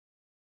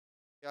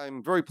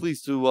I'm very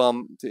pleased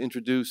to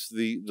introduce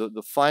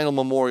the final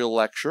memorial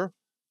lecture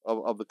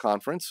of the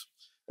conference.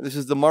 And this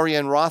is the Murray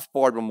N.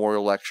 Rothbard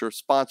Memorial Lecture,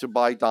 sponsored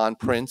by Don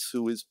Prince,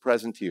 who is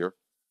present here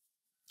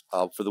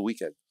for the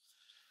weekend.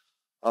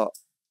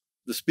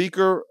 The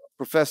speaker,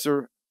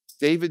 Professor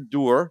David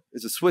Dürr,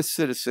 is a Swiss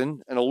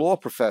citizen and a law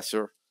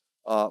professor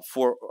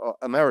for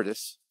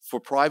emeritus for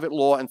private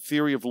law and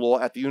theory of law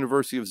at the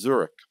University of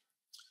Zurich.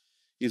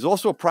 He is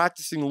also a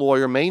practicing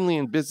lawyer, mainly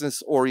in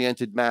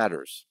business-oriented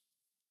matters.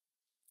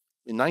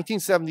 In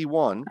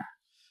 1971,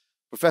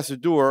 Professor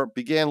Dürr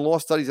began law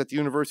studies at the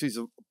universities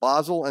of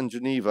Basel and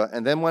Geneva,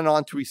 and then went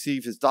on to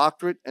receive his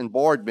doctorate and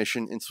bar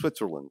admission in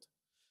Switzerland.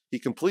 He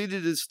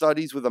completed his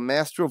studies with a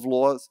Master of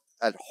Laws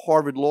at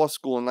Harvard Law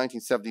School in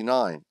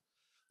 1979.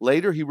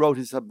 Later, he wrote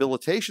his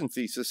habilitation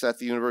thesis at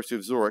the University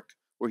of Zurich,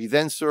 where he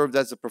then served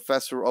as a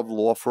professor of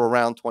law for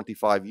around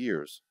 25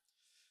 years.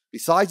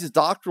 Besides his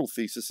doctoral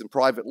thesis in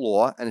private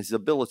law and his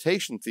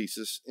habilitation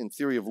thesis in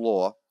theory of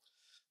law,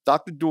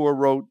 Dr. Dürr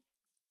wrote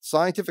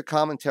scientific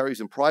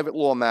commentaries in private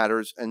law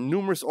matters and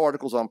numerous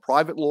articles on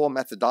private law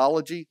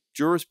methodology,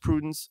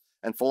 jurisprudence,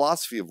 and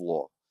philosophy of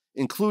law,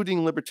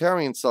 including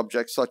libertarian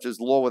subjects such as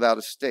law without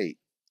a state.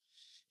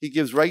 He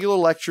gives regular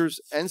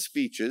lectures and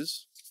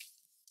speeches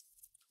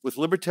with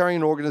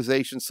libertarian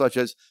organizations such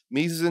as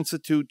Mises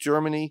Institute,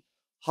 Germany,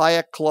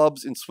 Hayek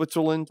clubs in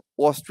Switzerland,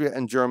 Austria,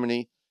 and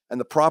Germany, and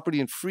the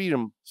Property and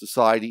Freedom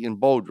Society in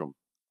Bodrum,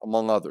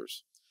 among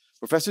others.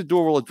 Professor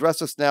Dürr will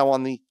address us now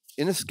on the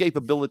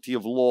inescapability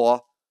of law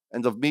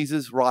and of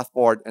Mises,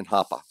 Rothbard, and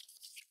Hoppe.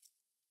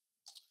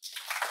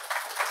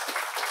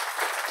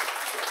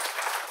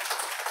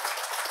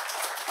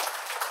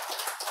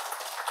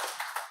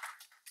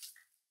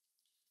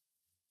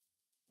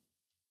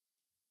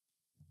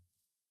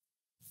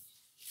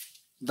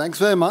 Thanks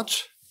very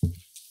much,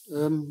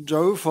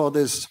 Joe, for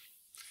this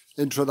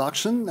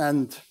introduction.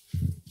 And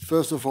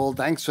first of all,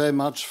 thanks very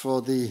much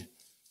for the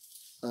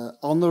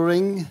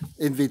honoring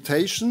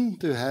invitation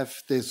to have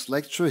this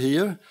lecture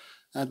here,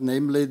 and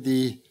namely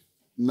the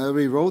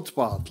Murray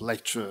Rothbard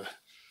lecture,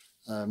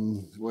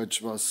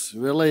 which was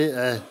really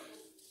a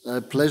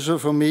pleasure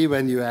for me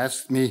when you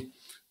asked me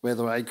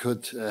whether I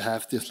could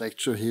have this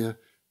lecture here,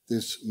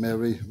 this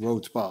Murray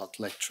Rothbard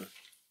lecture.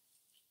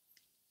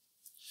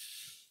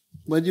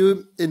 When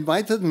you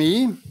invited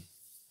me,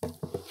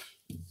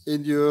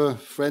 in your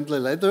friendly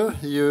letter,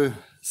 you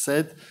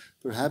said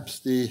perhaps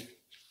the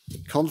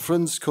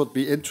conference could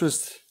be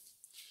interested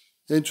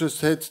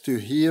to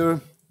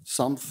hear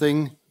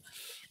something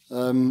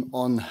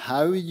on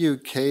how you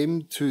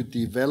came to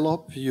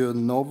develop your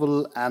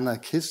novel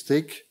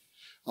anarchistic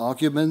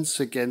arguments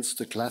against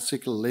the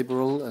classical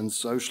liberal and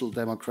social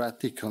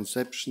democratic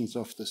conceptions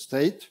of the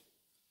state,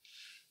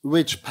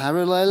 which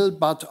parallel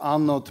but are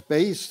not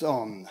based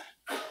on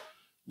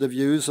the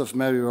views of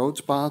Murray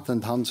Rothbard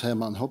and Hans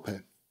Hermann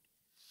Hoppe.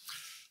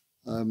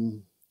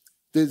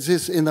 This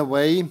is in a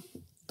way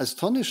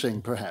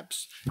astonishing,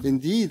 perhaps.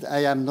 Indeed, I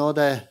am not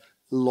a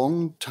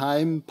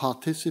long-time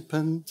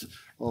participant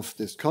of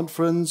this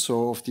conference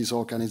or of these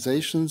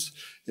organizations.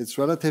 It's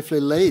relatively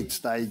late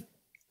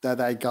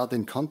that I got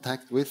in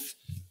contact with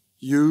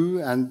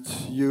you and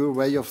your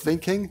way of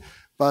thinking.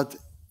 But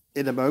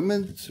in a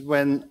moment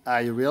when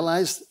I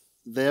realized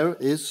there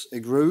is a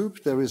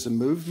group, there is a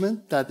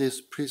movement that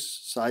is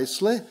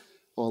precisely,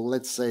 or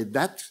let's say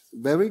that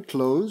very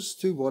close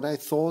to what I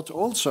thought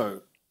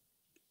also.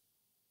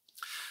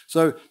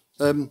 So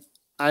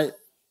I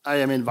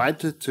am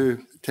invited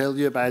to tell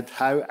you about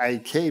how I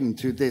came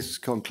to this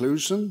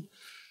conclusion.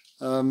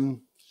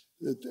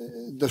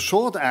 The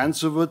short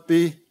answer would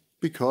be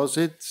because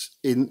it's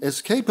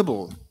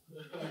inescapable.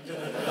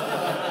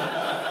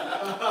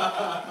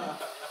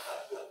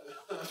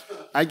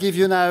 I give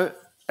you now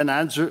an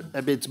answer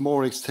a bit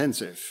more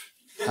extensive,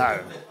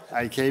 how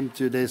I came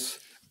to this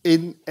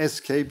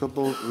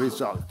inescapable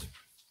result.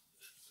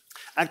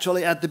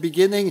 Actually, at the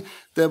beginning,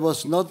 there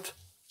was not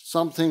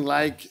something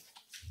like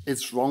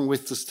it's wrong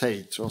with the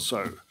state or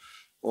so,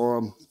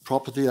 or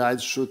property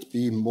rights should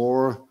be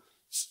more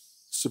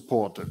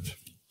supported.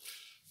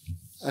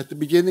 At the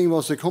beginning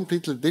was a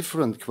completely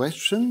different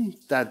question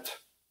that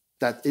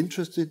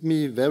interested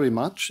me very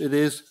much. It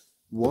is,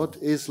 what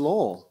is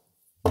law?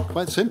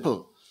 Quite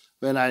simple.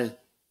 When I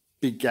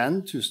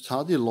began to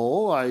study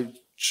law, I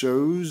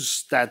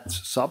chose that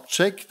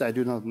subject. I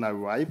do not know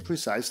why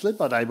precisely,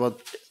 but I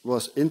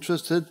was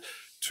interested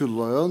to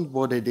learn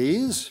what it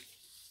is.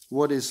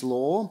 What is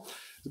law?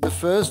 The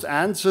first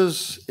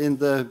answers in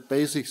the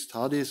basic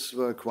studies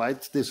were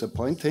quite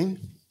disappointing.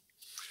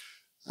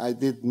 I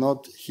did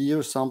not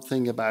hear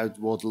something about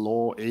what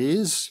law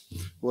is.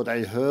 What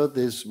I heard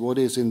is what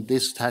is in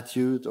this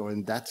statute or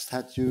in that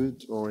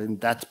statute or in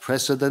that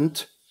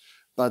precedent,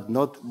 but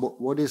not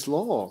what is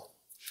law.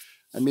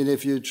 I mean,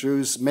 if you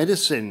choose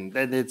medicine,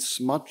 then it's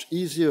much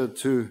easier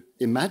to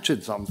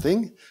imagine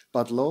something,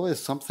 but law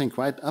is something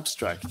quite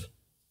abstract.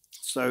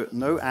 So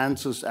no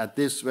answers at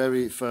this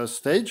very first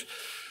stage.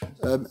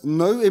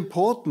 No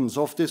importance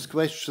of this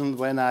question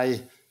when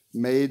I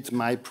made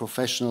my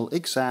professional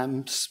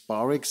exams,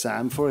 bar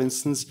exam, for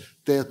instance,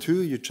 there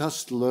too you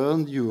just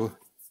learn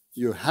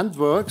your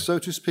handwork, so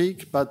to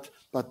speak, but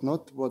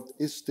not what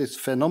is this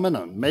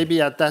phenomenon.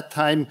 Maybe at that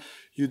time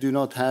you do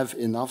not have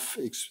enough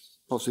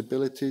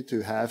possibility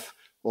to have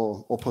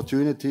or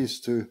opportunities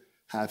to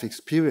have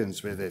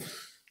experience with it.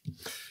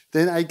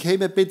 Then I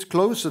came a bit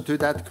closer to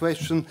that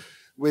question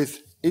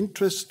with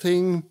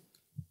interesting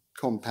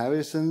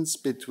comparisons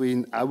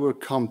between our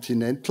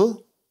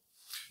continental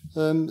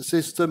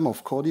system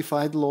of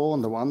codified law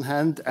on the one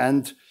hand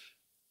and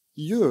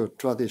your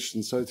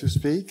tradition, so to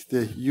speak,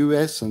 the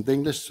US and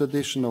English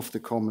tradition of the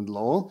common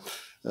law.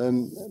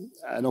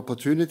 An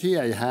opportunity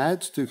I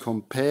had to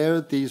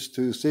compare these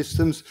two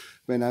systems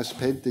when I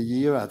spent a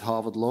year at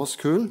Harvard Law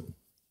School.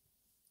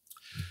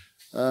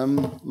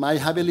 My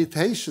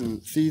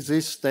habilitation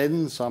thesis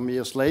then, some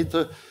years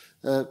later,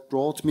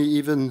 brought me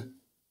even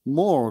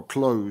more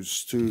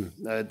close to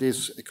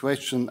this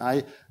question.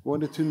 I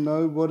wanted to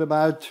know what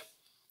about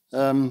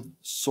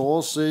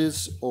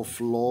sources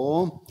of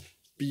law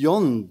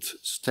beyond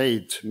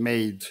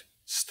state-made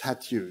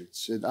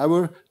statutes. In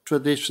our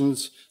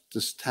traditions,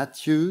 the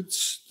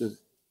statutes, the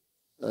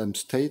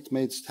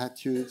state-made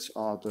statutes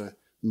are the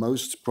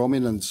most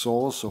prominent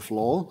source of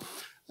law.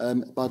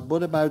 But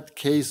what about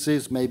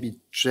cases, maybe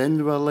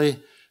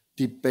generally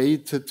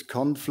debated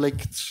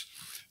conflicts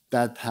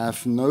that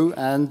have no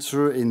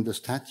answer in the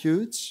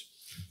statutes?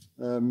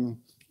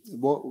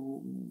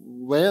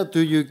 Where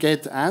do you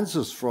get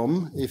answers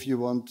from if you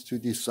want to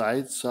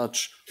decide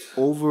such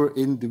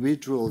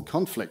over-individual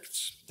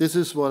conflicts? This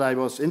is what I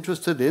was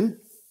interested in.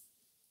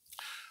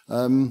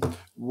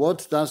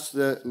 What does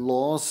the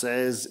law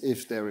says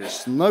if there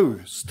is no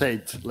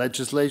state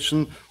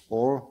legislation,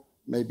 or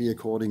maybe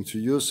according to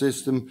your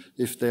system,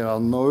 if there are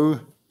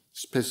no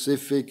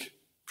specific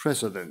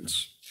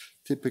precedents,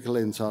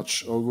 typically in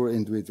such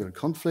over-individual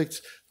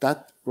conflicts?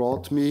 That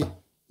brought me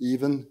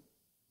even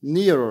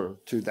nearer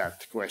to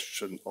that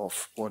question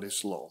of what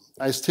is law.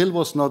 I still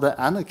was not an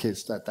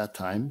anarchist at that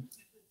time.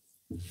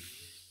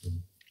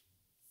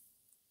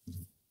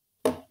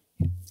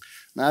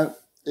 Now,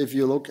 if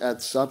you look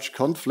at such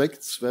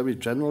conflicts, very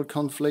general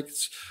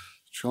conflicts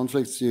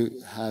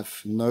you have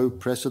no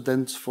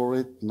precedents for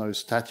it, no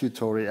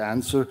statutory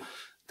answer,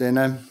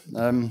 then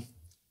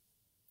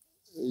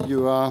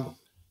you are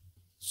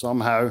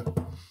somehow,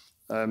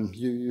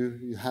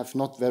 you have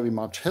not very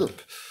much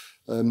help.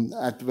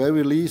 At the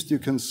very least, you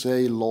can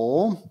say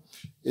law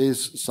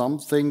is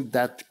something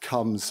that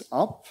comes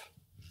up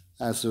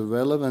as a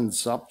relevant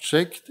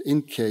subject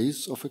in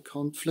case of a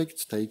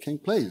conflict taking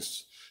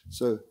place.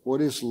 So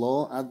what is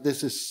law?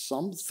 This is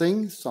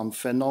something, some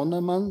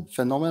phenomenon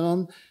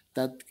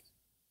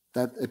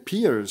that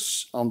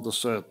appears under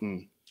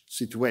certain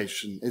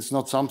situation. It's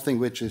not something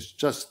which is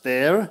just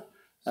there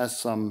as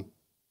some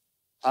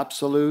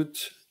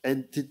absolute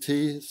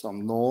entity,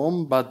 some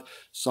norm, but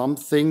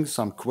something,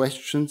 some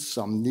questions,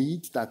 some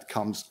need that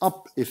comes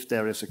up if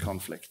there is a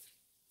conflict.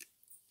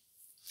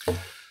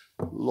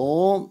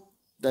 Law,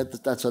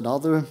 that's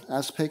another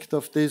aspect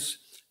of this,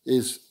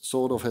 is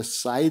sort of a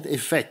side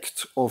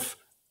effect of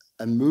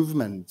a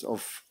movement,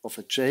 of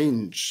a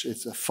change.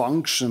 It's a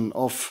function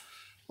of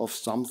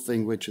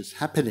something which is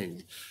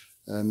happening.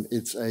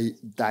 It's a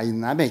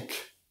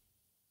dynamic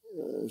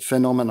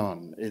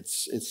phenomenon.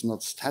 It's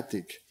not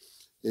static.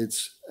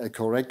 It's a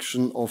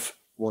correction of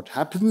what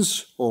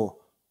happens or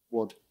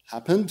what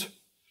happened,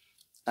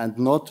 and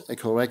not a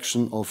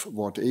correction of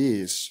what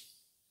is.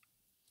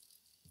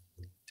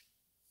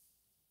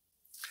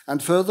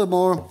 And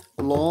furthermore,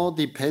 law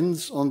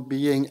depends on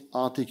being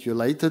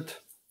articulated.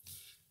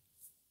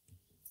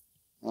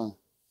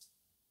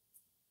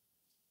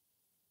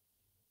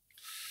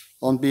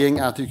 On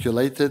being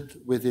articulated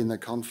within a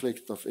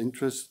conflict of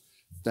interest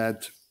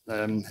that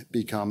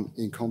become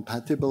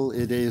incompatible.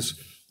 It is,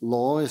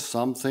 law is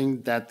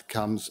something that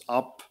comes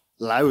up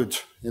loud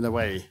in a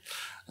way.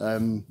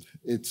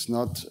 It's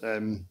not,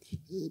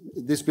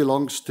 this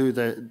belongs to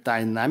the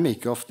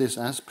dynamic of this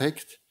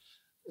aspect.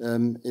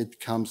 It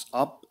comes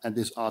up and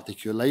is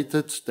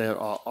articulated. There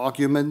are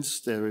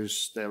arguments, there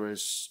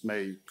is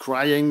maybe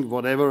crying,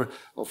 whatever,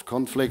 of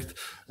conflict.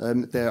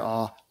 There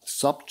are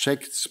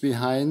subjects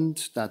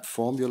behind that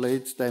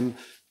formulate them.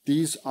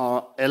 These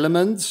are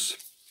elements,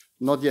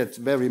 not yet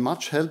very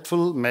much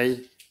helpful, but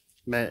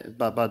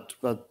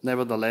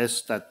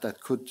nevertheless that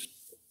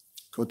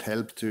could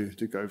help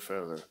to go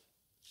further.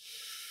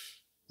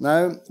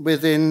 Now,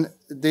 within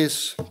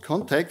this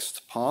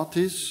context,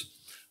 parties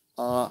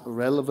are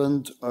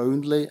relevant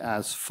only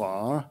as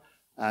far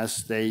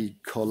as they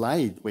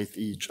collide with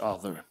each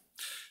other.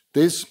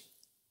 This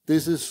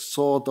is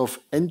sort of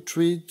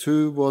entry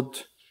to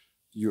what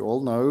you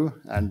all know,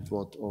 and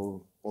what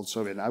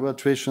also in our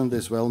tradition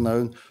is well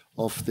known,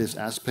 of this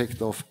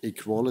aspect of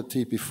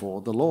equality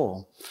before the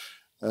law.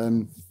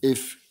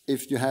 If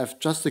you have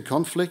just a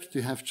conflict,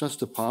 you have just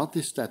the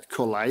parties that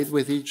collide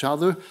with each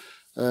other,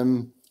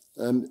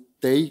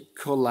 they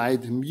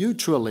collide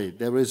mutually.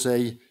 There is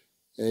a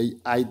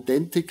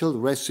identical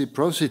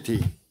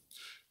reciprocity.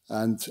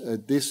 And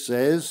this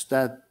says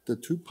that the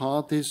two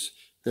parties,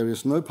 there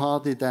is no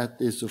party that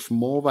is of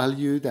more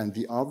value than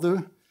the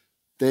other.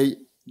 They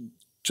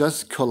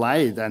just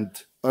collide, and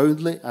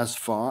only as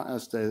far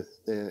as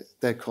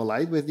they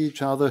collide with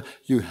each other,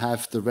 you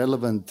have the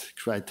relevant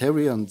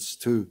criterions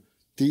to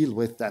deal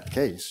with that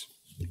case,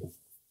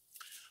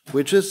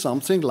 which is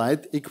something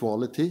like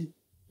equality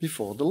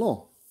before the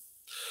law.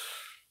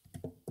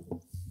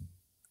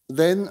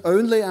 Then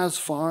only as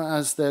far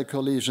as their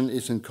collision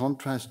is in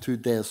contrast to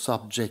their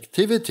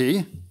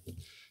subjectivity,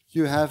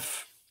 you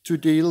have to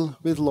deal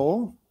with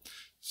law.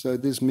 So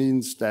this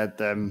means that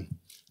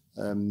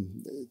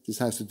this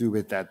has to do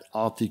with that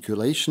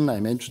articulation I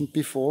mentioned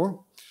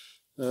before.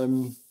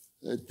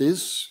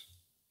 This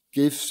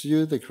gives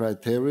you the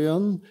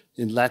criterion.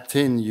 In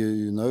Latin,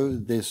 you know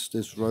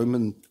this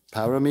Roman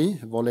parami,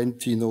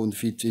 volenti non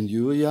fit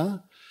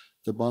injuria.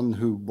 The one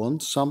who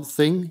wants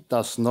something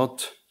is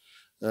not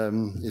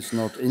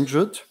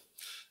injured,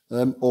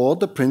 or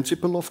the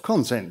principle of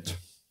consent.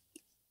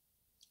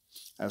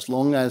 As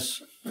long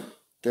as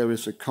there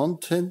is a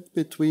content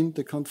between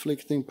the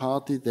conflicting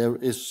party, there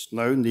is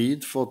no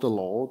need for the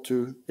law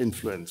to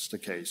influence the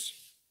case.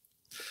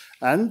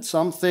 And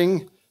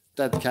something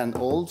that can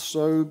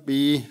also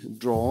be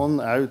drawn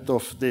out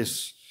of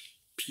this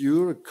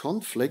pure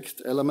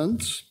conflict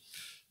element,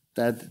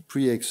 that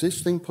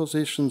pre-existing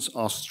positions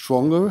are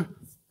stronger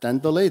than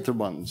the later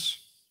ones.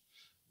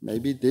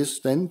 Maybe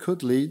this then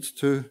could lead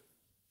to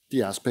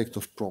the aspect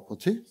of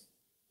property,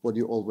 what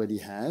you already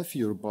have,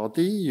 your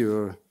body,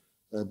 your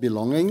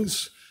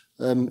belongings,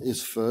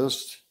 is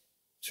first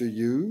to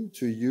you,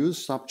 to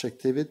use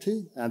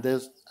subjectivity, and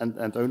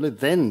only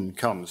then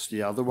comes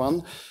the other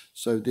one.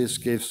 So this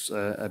gives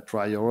a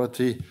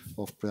priority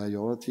of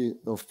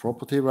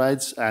property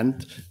rights,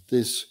 and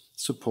this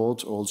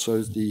supports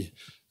also the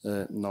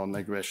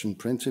non-aggression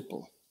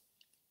principle.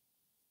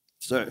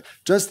 So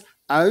just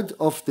out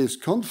of this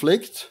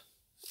conflict,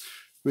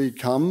 we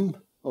come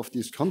of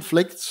these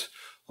conflicts,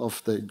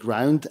 of the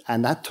ground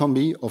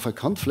anatomy of a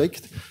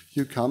conflict,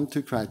 you come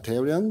to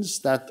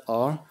criterions that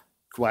are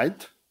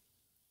quite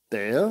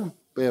there,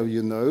 where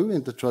you know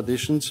in the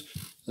traditions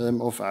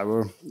of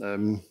our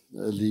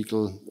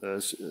legal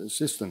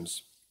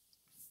systems.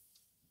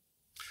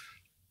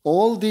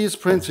 All these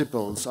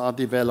principles are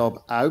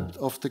developed out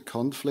of the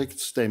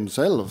conflicts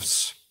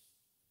themselves.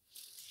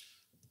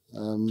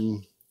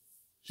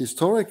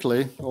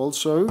 Historically,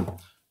 also,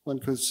 one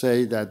could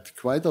say that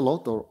quite a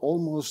lot or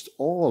almost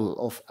all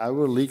of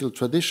our legal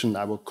tradition,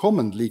 our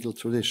common legal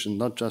tradition,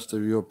 not just the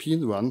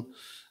European one,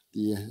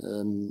 the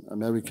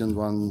American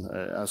one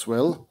as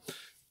well,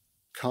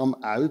 come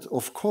out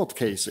of court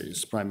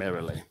cases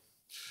primarily.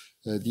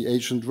 The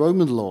ancient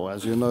Roman law,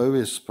 as you know,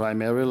 is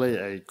primarily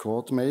a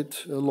court-made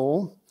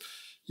law.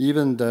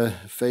 Even the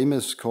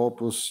famous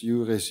Corpus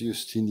Juris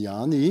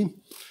Justiniani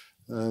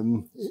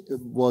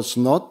was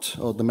not,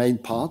 or the main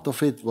part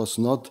of it was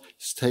not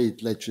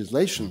state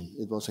legislation.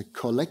 It was a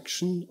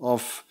collection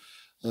of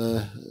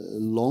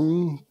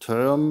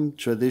long-term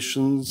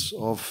traditions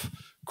of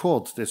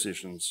court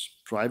decisions,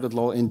 private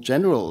law in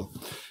general.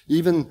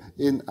 Even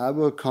in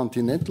our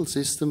continental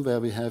system, where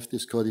we have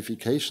this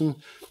codification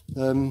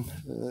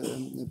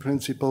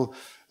principle,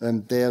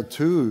 there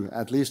too,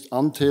 at least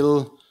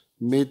until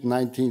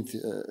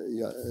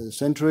mid-19th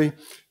century,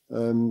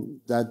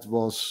 that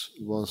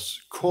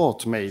was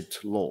court-made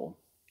law.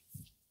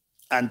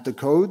 And the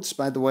codes,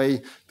 by the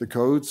way, the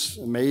codes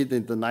made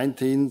in the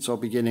 19th or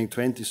beginning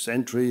 20th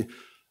century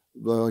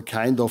were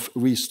kind of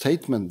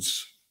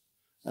restatements,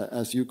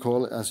 as you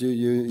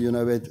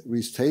know it,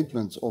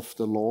 restatements of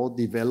the law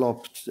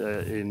developed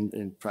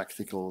in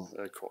practical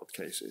court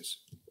cases.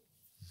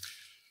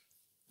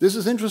 This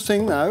is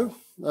interesting now.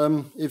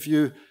 If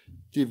you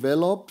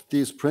develop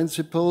these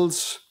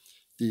principles,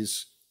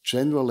 these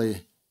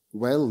generally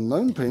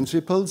well-known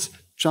principles,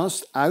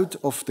 just out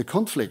of the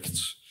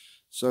conflicts.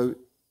 So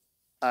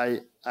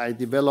I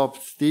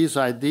developed these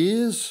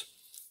ideas,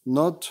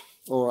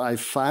 I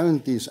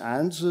found these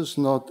answers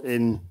not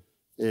in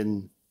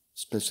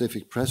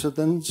specific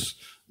precedents,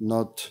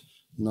 not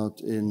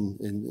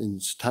in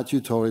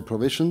statutory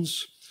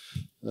provisions,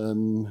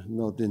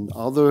 not in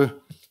other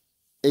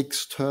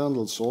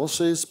external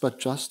sources, but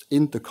just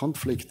in the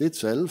conflict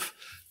itself.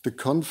 The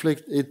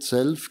conflict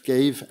itself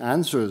gave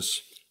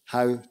answers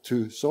how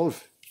to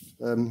solve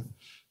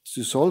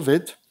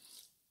it.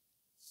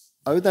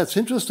 Oh, that's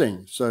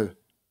interesting. So,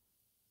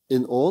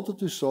 in order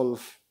to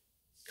solve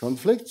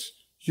conflicts,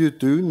 you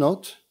do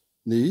not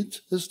need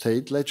a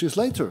state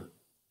legislator.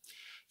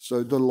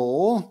 So the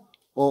law,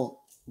 or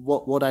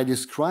what I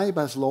describe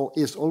as law,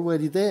 is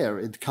already there.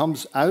 It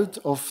comes out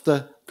of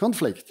the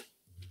conflict.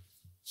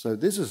 So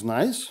this is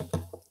nice.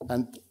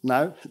 And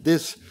now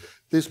this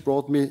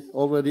brought me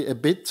already a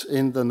bit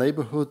in the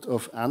neighborhood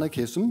of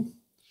anarchism.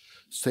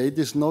 State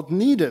is not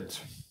needed.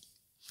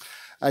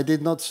 I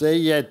did not say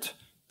yet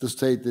the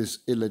state is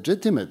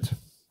illegitimate.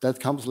 That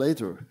comes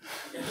later.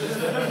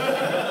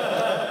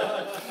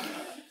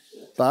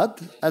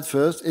 But at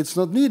first, it's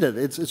not needed.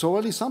 It's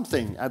already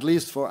something. At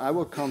least for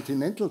our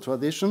continental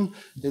tradition,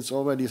 it's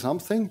already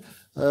something,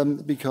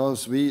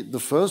 because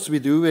the first we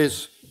do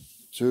is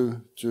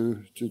to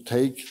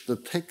take the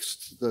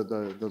text,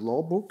 the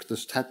law book, the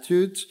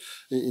statutes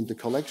in the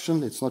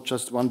collection. It's not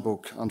just one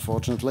book,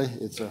 unfortunately.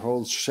 It's a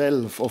whole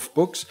shelf of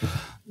books.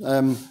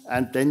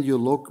 And then you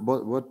look,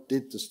 what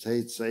did the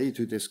state say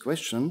to this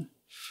question?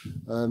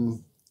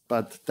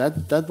 But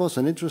that was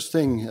an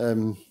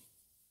interesting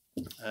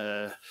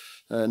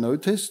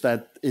notice,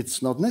 that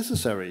it's not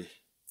necessary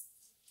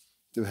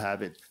to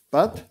have it.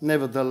 But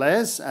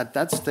nevertheless, at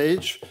that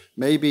stage,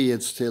 maybe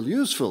it's still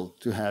useful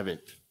to have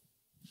it.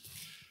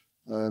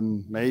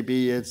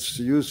 Maybe it's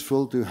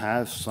useful to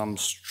have some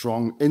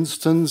strong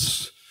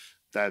instance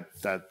that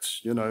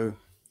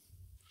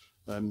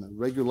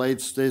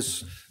regulates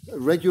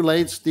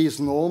these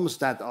norms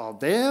that are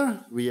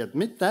there. We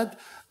admit that,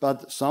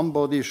 but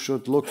somebody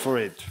should look for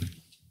it.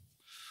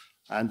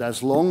 And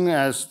as long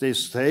as the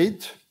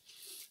state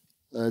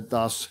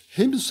does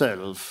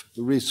himself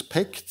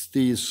respect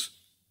these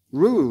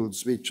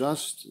rules we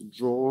just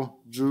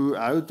drew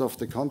out of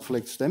the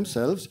conflicts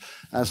themselves,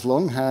 as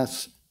long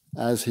as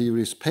he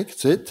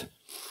respects it,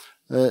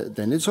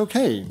 then it's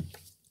okay.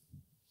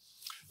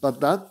 But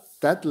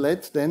that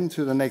led then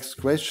to the next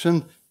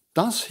question: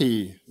 does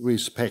he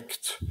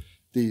respect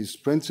these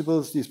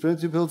principles? These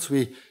principles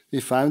we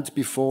found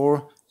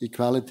before: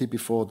 equality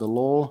before the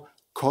law,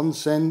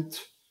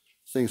 consent,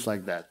 things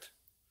like that.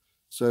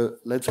 So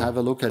let's have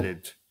a look at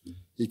it.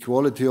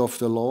 Equality of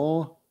the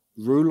law,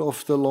 rule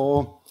of the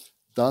law.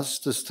 Does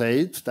the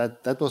state,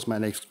 that was my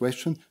next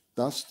question,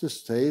 does the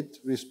state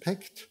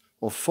respect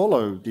or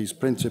follow these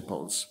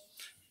principles?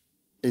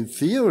 In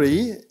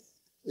theory,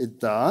 it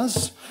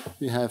does.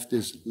 We have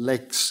this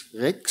lex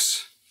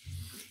rex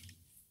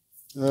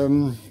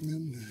shall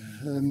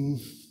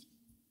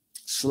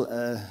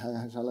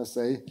I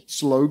say,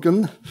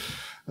 slogan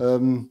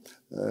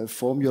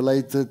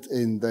formulated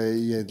in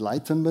the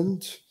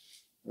Enlightenment.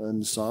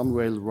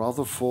 Samuel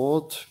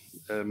Rutherford,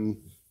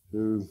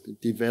 who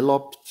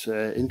developed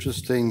an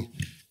interesting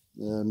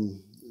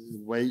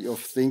way of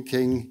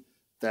thinking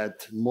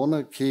that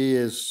monarchy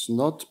is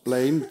not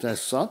blamed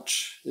as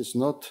such, is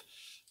not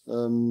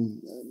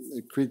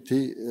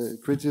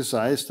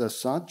criticized as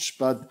such,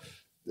 but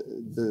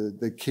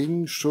the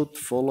king should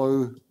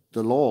follow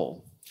the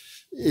law.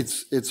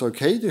 It's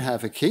okay to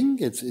have a king,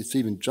 it's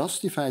even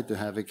justified to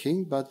have a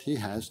king, but he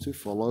has to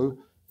follow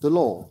the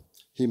law.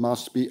 He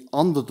must be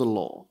under the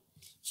law.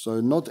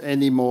 So not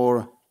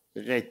anymore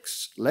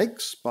rex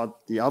lex,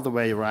 but the other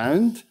way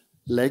around,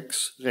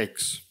 lex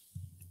rex.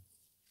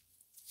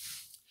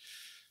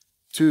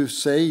 To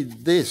say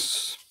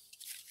this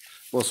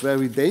was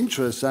very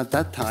dangerous at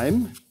that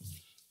time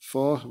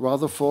for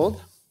Rutherford.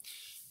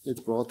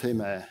 It brought him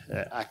an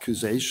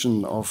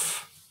accusation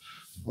of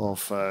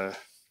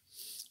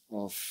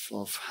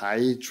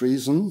high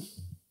treason,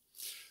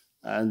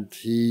 and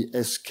he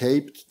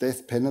escaped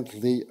death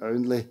penalty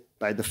only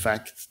by the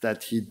fact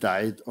that he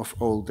died of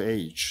old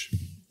age.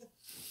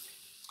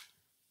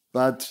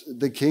 But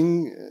the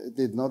king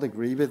did not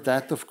agree with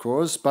that, of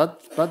course,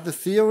 but the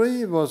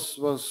theory was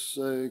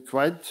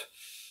quite,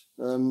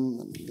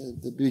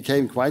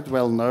 became quite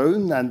well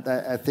known, and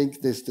I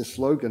think the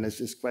slogan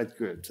is quite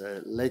good.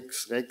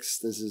 Lex Rex,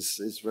 this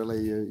is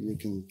really, you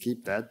can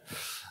keep that.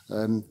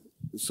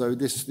 So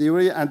this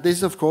theory, and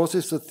this of course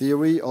is the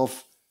theory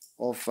of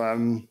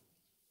the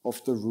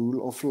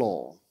rule of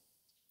law.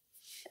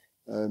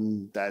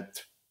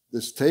 That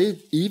the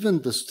state,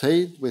 even the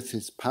state with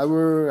his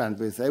power and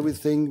with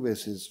everything,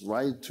 with his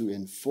right to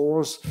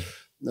enforce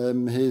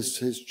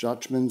his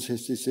judgments,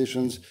 his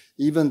decisions,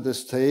 even the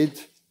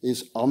state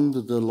is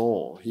under the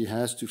law. He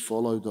has to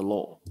follow the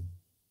law.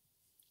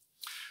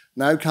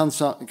 Now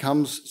comes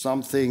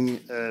something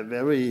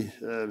very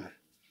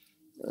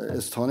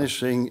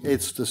astonishing.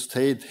 It's the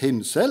state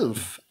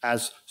himself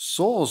as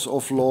source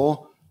of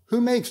law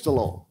who makes the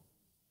law.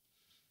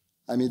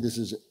 I mean, this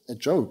is a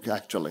joke,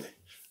 actually.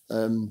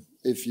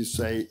 If you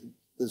say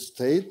the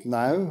state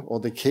now, or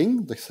the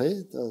king, the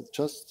state,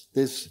 just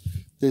this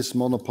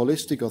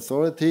monopolistic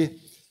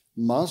authority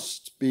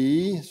must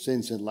be,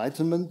 since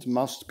Enlightenment,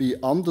 must be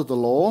under the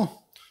law.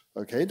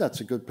 Okay,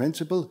 that's a good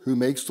principle. Who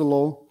makes the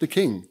law? The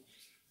king.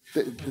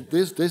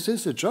 This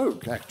is a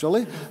joke,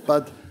 actually,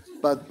 but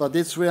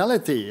it's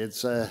reality.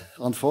 It's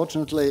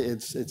unfortunately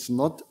it's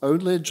not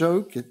only a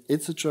joke.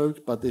 It's a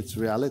joke, but it's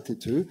reality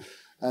too.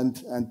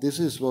 And this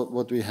is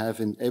what we have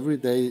in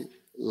everyday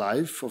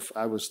life of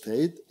our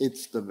state.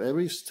 It's the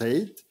very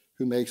state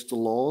who makes the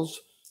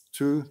laws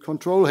to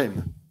control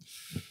him.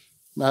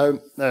 Now,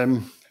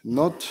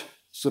 not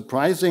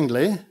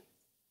surprisingly,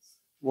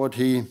 what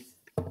he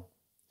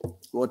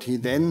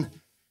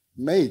then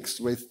makes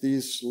with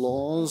these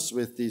laws,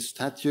 with these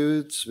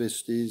statutes,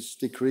 with these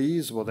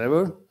decrees,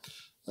 whatever,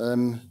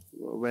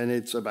 when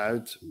it's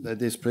about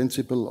this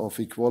principle of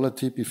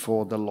equality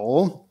before the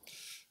law,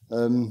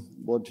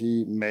 what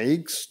he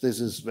makes, this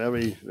is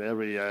very,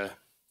 very,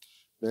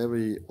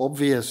 very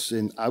obvious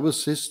in our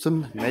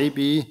system.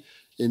 Maybe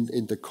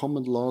in the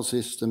common law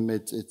system,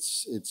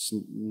 it's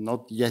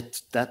not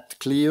yet that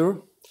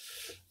clear.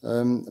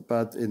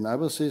 But in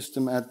our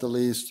system, at the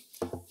least,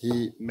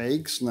 he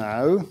makes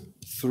now,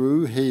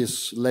 through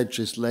his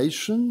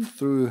legislation,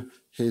 through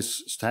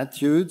his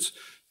statutes,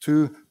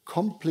 two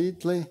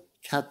completely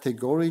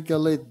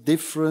categorically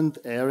different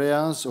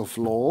areas of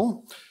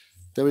law.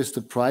 There is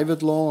the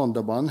private law on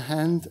the one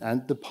hand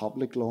and the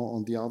public law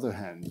on the other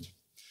hand.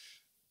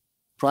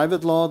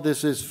 Private law,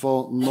 this is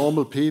for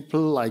normal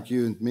people like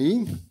you and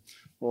me,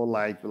 or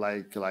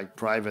like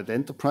private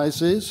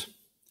enterprises.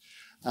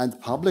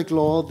 And public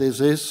law, this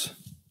is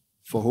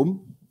for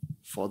whom?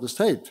 For the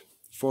state,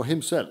 for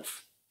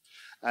himself.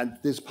 And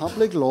this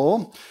public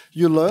law,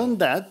 you learn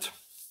that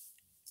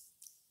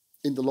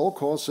in the law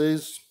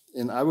courses.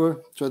 In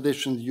our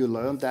tradition, you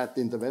learn that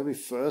in the very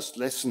first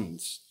lesson.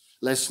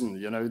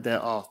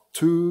 There are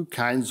two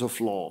kinds of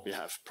law. We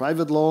have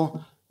private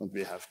law and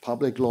we have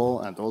public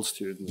law, and all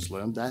students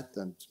learn that.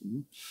 And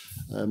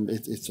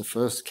it's a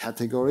first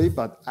category,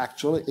 but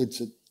actually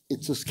it's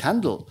a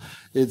scandal.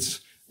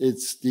 It's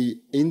the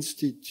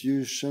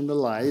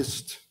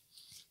institutionalized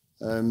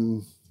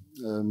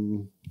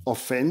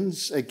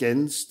offense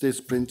against this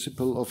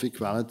principle of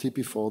equality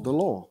before the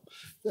law.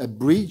 A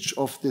breach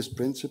of this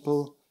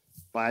principle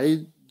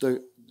by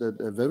the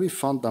very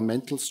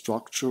fundamental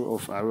structure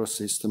of our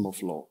system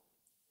of law.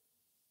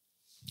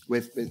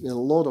 With a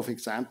lot of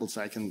examples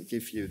I can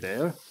give you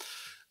there.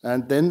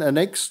 And then a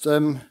next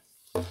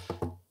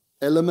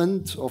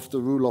element of the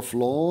rule of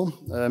law,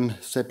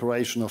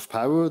 separation of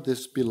power.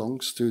 This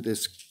belongs to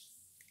these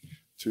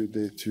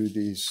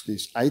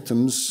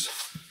items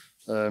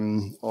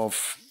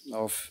of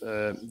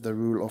the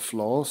rule of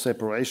law,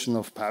 separation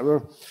of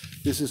power.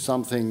 This is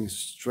something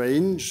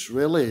strange,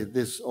 really.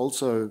 This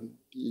also,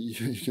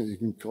 you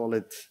can call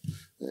it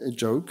a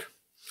joke.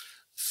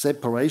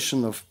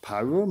 Separation of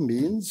power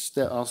means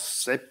there are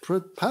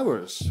separate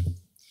powers.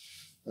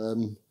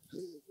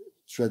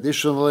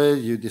 Traditionally,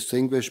 you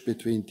distinguish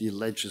between the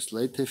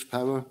legislative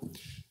power,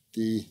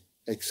 the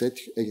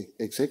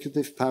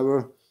executive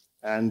power,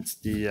 and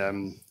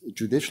the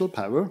judicial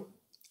power.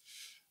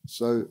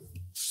 So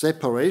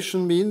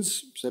separation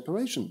means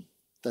separation.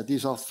 That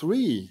these are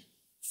three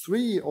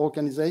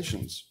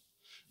organizations.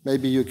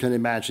 Maybe you can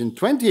imagine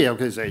 20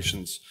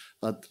 organizations,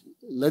 but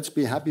let's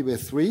be happy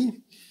with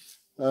three.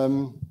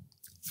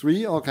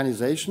 Three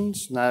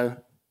organizations. Now,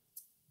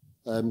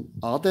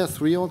 are there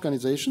three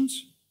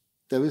organizations?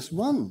 There is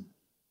one.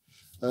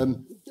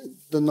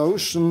 The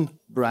notion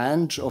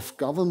branch of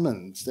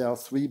government. There are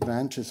three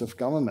branches of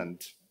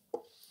government.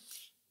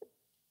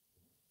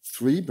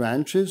 Three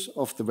branches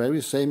of the very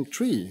same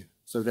tree.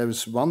 So there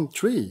is one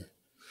tree.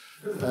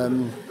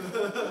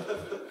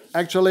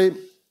 Actually,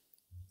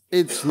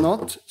 it's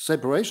not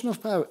separation of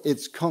power,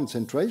 it's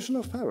concentration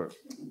of power.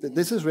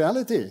 This is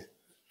reality.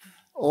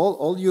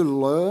 All you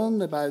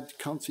learn about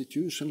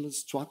constitutional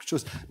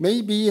structures,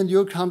 maybe in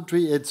your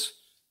country it's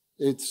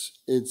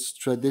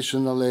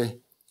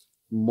traditionally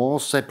more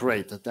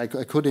separated. I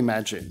could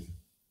imagine.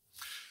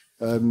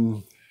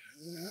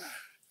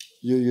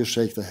 You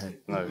shake the head.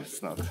 No, it's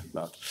not.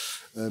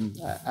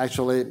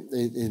 Actually,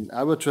 in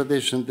our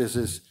tradition, this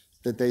is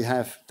that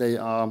they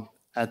are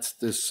at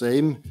the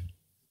same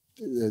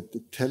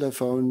the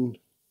telephone,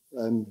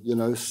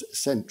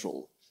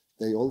 central.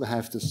 They all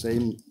have the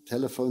same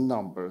telephone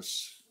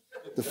numbers.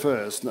 The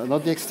first,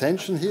 not the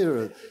extension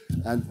here,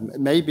 and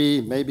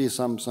maybe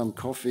some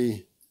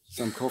coffee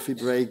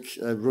break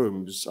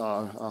rooms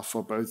are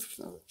for both.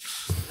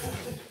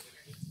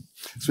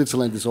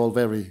 Switzerland is all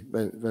very,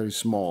 very, very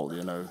small,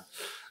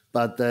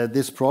 But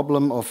this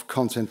problem of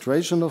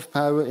concentration of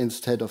power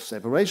instead of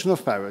separation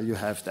of power, you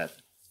have that.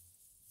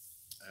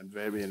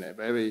 And in a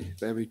very,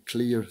 very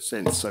clear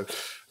sense. So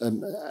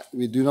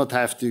we do not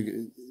have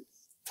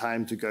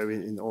time to go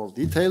in all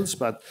details,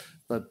 but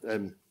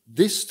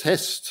this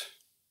test,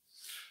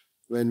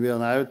 when we are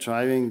now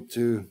trying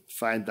to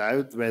find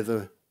out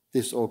whether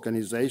this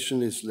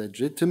organization is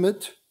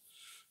legitimate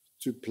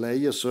to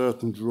play a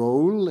certain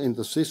role in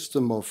the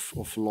system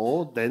of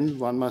law, then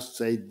one must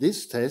say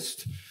this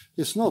test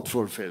is not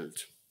fulfilled.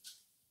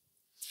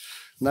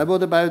 Now,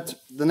 what about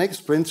the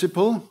next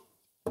principle?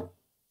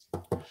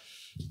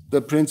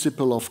 The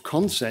principle of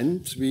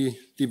consent we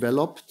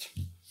developed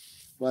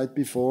right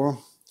before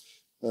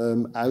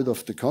out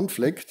of the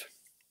conflict.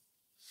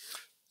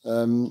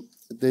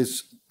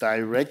 This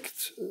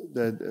direct,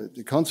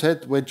 the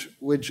concept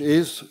which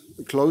is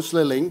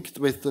closely linked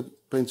with the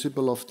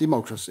principle of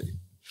democracy.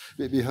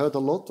 We heard a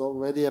lot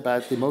already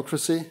about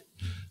democracy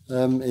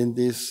in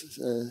these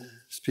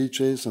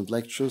speeches and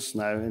lectures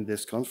now in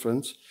this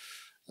conference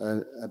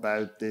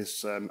about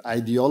this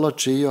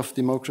ideology of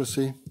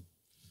democracy,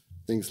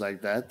 things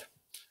like that.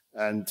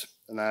 And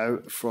now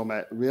from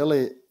a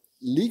really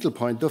legal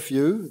point of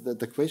view,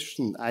 the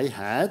question I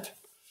had,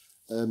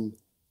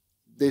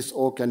 this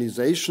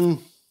organization,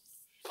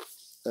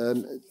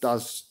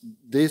 does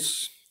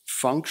this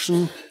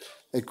function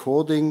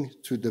according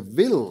to the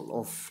will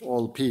of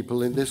all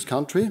people in this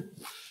country?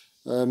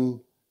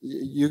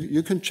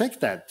 you can check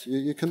that.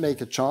 You can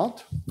make a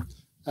chart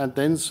and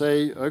then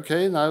say,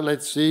 okay, now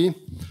let's see,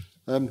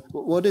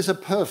 what is a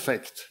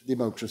perfect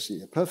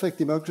democracy? A perfect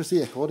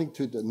democracy, according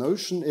to the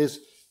notion, is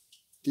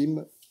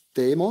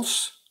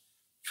demos,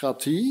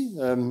 krati.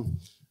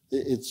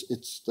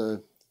 It's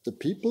the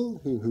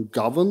people who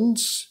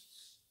governs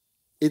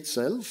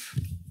itself.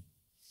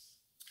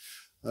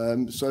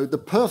 So the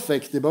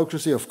perfect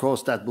democracy, of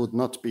course, that would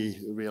not be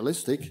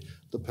realistic.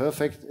 The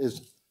perfect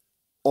is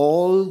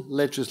all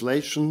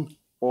legislation,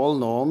 all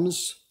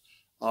norms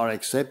are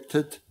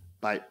accepted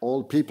by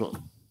all people.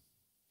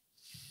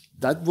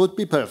 That would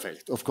be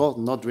perfect. Of course,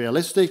 not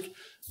realistic.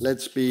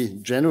 Let's be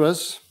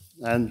generous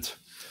and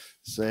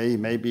say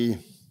maybe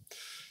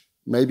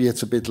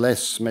it's a bit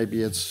less.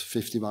 Maybe it's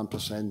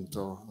 51%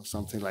 or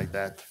something like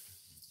that.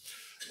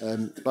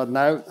 But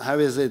now, how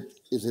is it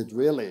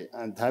really?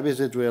 And how is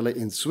it really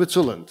in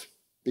Switzerland?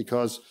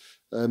 Because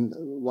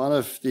one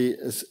of the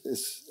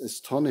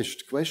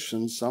astonished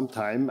questions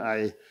sometimes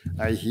I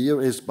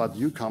hear is, but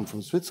you come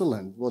from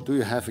Switzerland. What do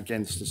you have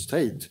against the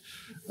state?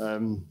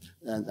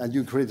 And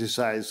you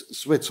criticize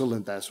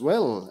Switzerland as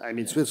well. I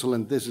mean,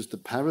 Switzerland, this is the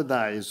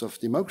paradise of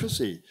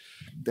democracy.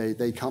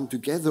 They come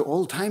together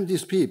all the time,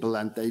 these people,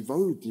 and they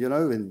vote,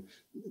 and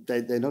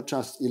they not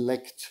just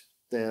elect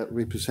their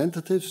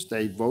representatives,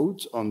 they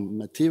vote on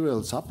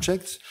material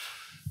subjects.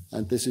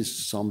 And this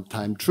is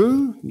sometimes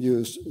true.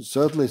 You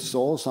certainly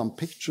saw some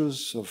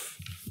pictures of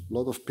a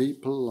lot of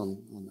people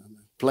on a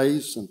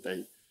place, and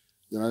they,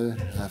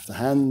 have the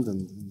hand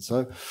and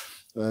so.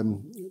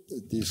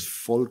 These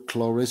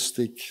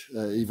folkloristic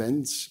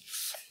events.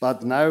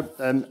 But now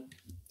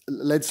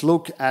let's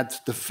look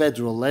at the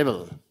federal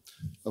level.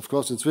 Of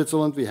course, in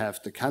Switzerland, we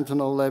have the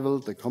cantonal level,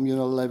 the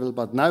communal level,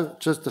 but now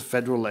just the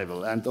federal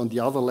level. And on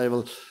the other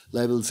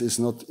levels,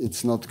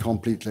 it's not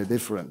completely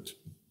different.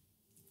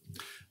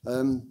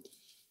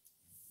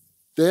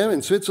 There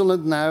in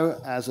Switzerland now,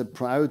 as a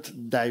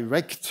proud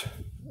direct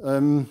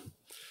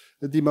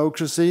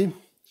democracy,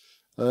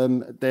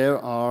 there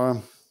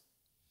are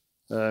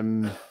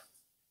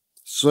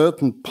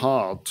certain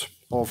part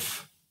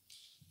of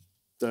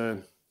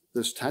the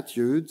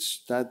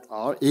statutes that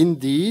are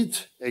indeed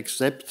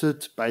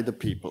accepted by the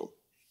people.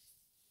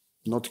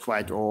 Not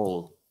quite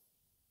all.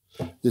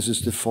 This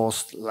is the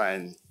fourth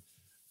line.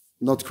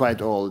 Not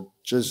quite all,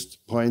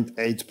 just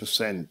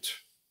 0.8%.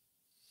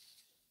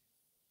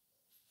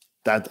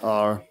 That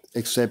are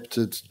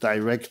accepted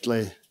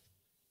directly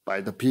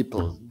by the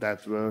people,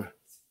 that were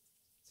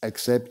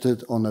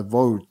accepted on a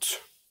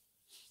vote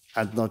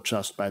and not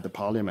just by the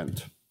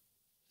parliament.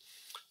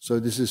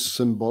 So this is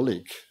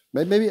symbolic,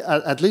 maybe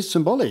at least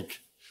symbolic.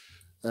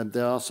 And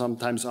there are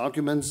sometimes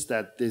arguments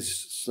that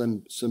this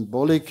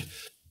symbolic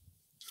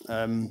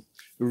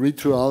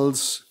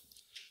rituals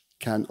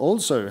can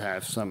also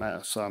have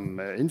some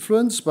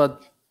influence,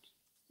 but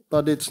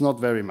it's not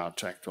very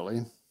much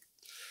actually.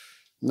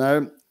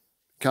 Now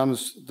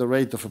comes the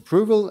rate of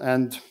approval,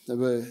 and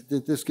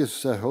this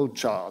gives a whole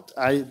chart.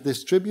 I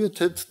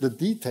distributed the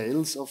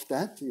details of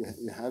that. You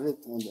have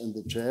it on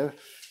the chair.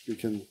 You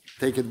can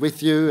take it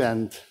with you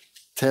and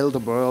tell the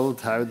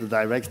world how the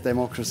direct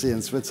democracy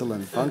in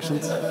Switzerland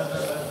functions.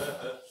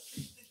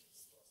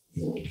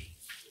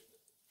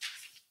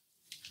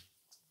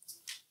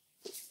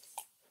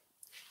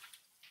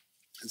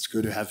 It's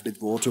good to have a bit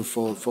of water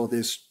for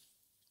these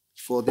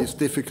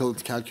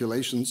difficult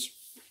calculations.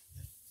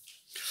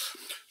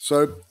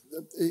 So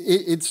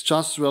it's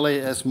just really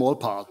a small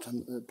part,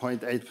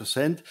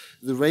 0.8%.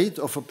 The rate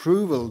of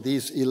approval,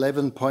 these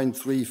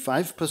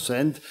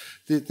 11.35%,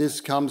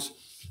 this comes,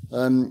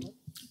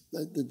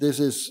 this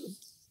is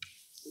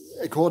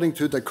according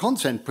to the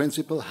consent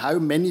principle, how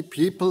many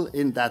people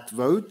in that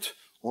vote,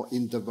 or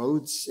in the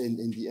votes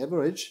in the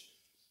average,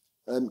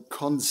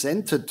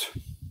 consented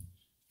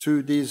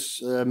to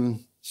these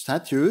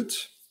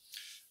statutes.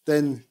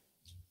 Then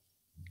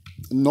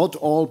not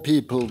all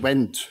people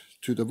went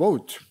to the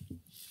vote.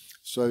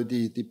 So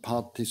the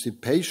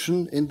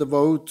participation in the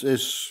vote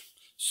is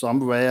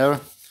somewhere,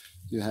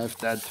 you have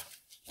the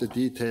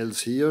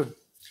details here,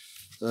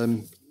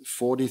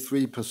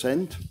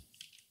 43%.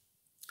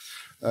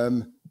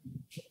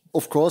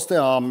 Of course,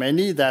 there are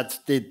many that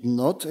did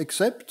not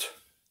accept,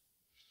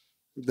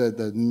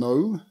 the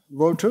no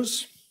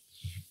voters.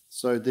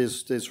 So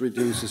this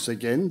reduces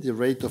again. The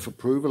rate of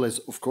approval is,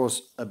 of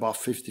course, above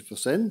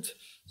 50%.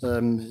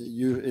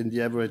 In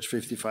the average,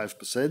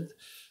 55%.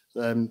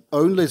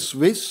 Only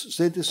Swiss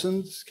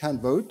citizens can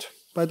vote,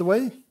 by the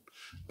way,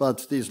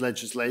 but this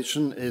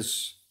legislation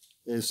is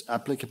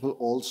applicable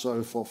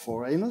also for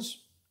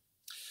foreigners.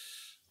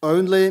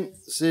 Only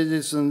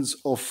citizens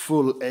of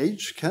full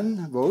age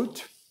can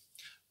vote,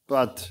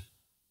 but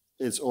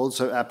it's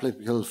also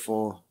applicable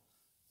for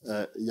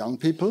young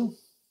people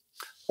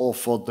or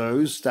for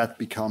those that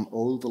become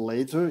older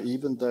later,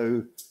 even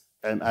though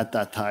at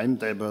that time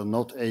they were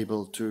not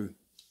able to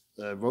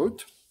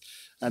vote.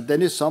 And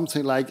then it's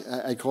something like,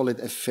 I call it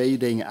a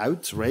fading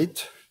out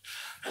rate.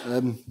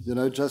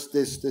 Just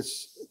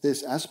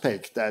this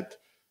aspect that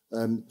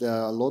there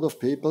are a lot of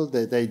people,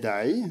 they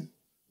die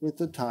with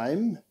the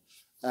time,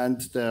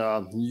 and there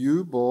are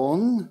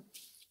newborn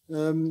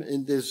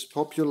in this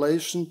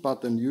population,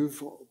 but the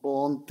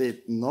newborn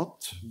did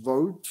not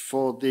vote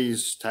for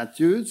these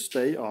statutes.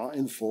 They are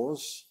in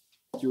force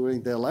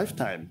during their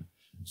lifetime.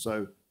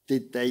 So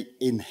did they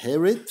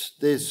inherit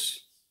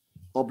this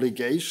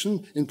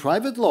obligation? In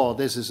private law,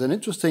 this is an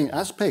interesting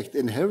aspect.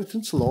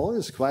 Inheritance law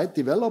is quite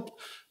developed,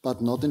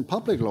 but not in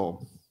public law.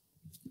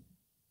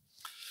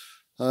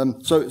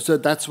 So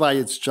that's why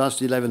it's just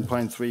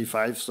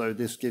 11.35. So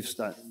this gives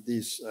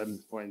these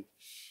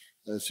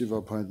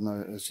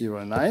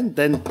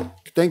 0.09.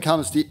 Then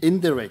comes the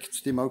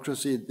indirect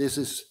democracy. This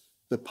is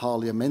the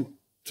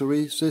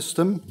parliamentary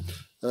system.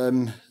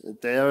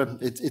 There,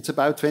 it's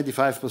about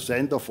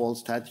 25% of all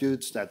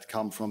statutes that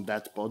come from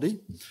that body.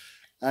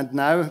 And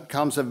now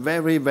comes a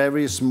very,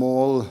 very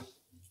small,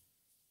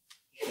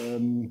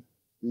 these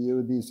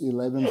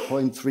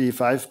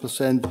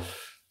 11.35%.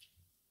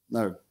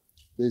 No,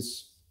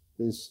 this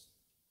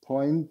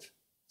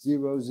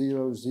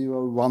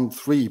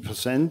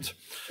 0.00013%.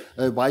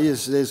 Why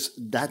is this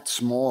that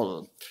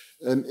small?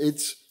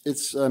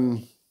 It's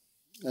an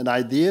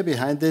idea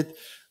behind it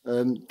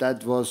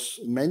that was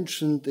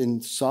mentioned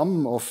in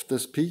some of the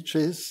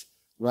speeches,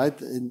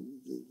 right?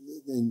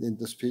 In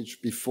the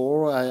speech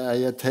before I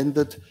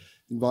attended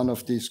in one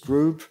of these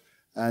groups,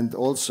 and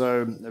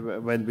also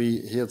when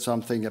we heard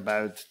something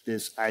about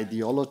this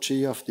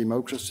ideology of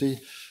democracy,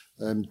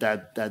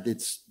 that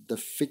it's the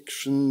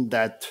fiction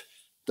that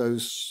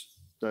those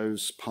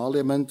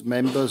parliament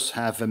members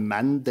have a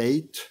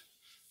mandate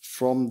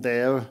from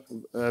their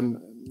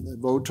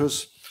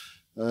voters,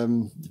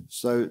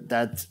 so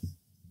that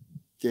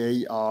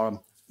they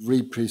are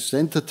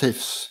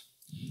representatives.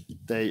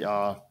 They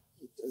are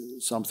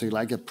something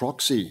like a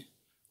proxy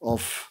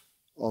of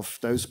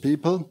those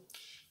people.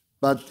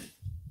 But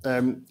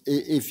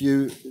if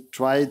you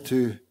try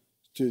to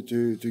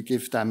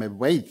give them a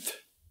weight,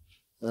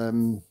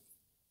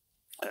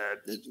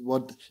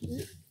 what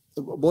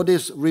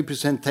is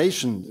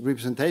representation?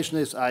 Representation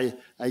is I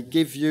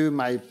give you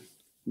my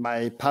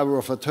power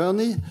of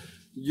attorney.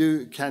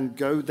 You can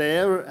go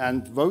there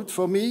and vote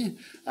for me.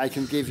 I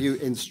can give you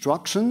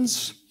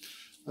instructions.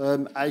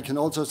 I can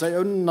also say,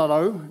 oh,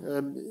 no,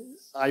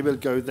 I will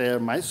go there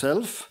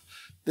myself.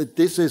 That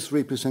this is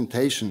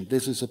representation.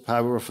 This is a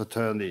power of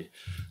attorney.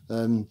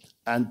 And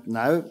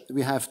now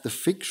we have the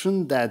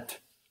fiction that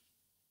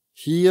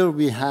here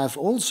we have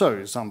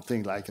also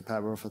something like a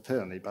power of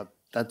attorney, but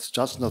that's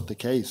just not the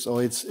case.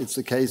 Or it's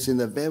the case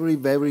in a very,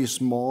 very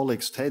small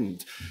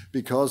extent.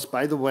 Because,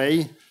 by the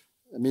way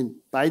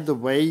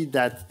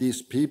that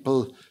these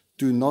people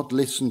do not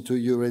listen to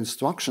your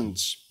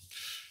instructions,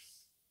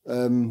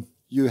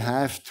 you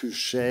have to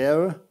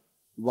share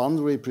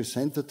one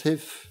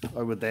representative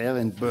over there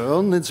in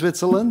Bern in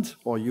Switzerland,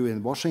 or you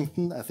in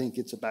Washington, I think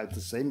it's about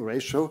the same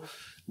ratio,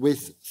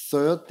 with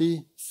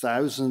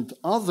 30,000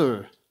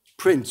 other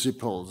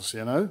principals,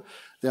 you know.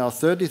 There are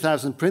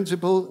 30,000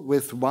 principals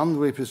with one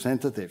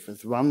representative,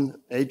 with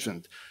one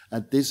agent.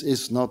 And this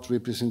is not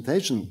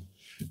representation.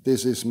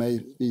 This is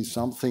maybe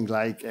something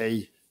like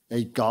a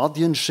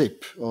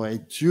guardianship or a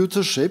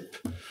tutorship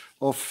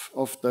of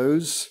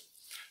those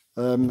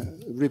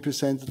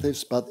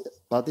representatives, but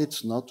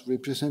it's not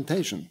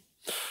representation.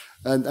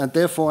 And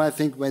therefore, I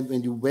think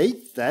when you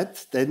weight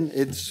that, then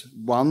it's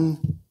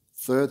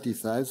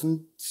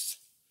 1/30,000th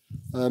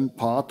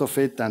part of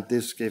it, and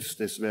this gives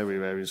this very,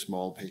 very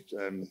small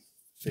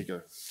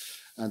figure.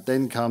 And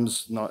then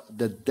comes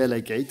the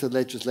delegated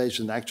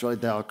legislation. Actually,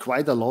 there are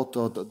quite a lot,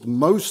 or the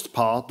most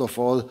part of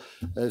all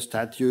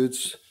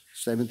statutes,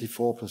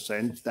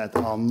 74%, that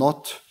are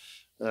not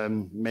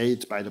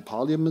made by the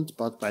parliament,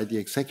 but by the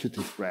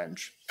executive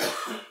branch.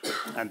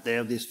 And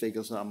there, these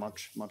figures are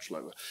much, much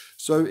lower.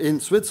 So in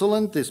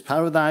Switzerland, this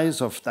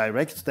paradise of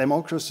direct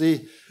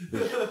democracy,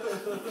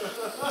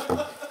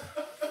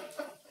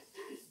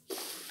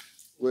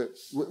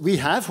 we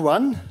have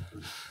one,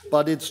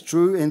 but it's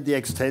true in the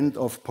extent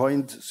of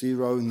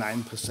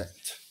 0.09%.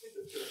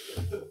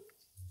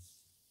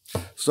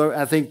 So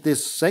I think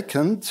this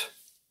second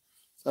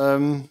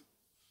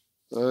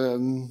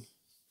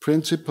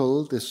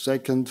principle, this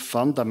second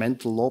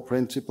fundamental law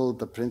principle,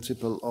 the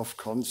principle of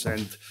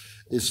consent,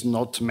 is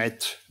not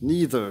met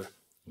neither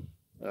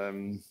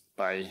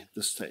by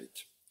the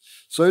state.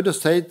 So the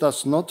state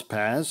does not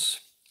pass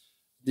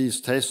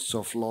these tests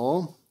of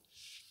law.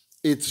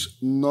 Its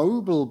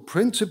noble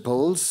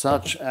principles,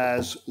 such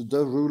as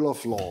the rule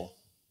of law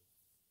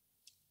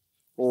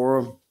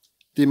or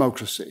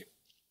democracy.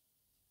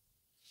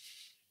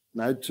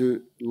 Now,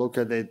 to look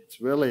at it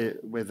really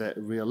with a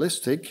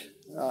realistic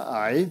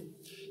eye,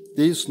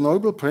 these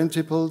noble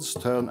principles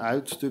turn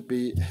out to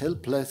be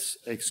helpless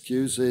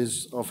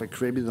excuses of a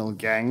criminal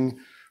gang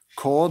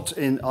caught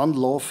in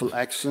unlawful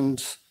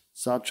actions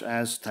such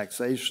as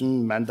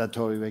taxation,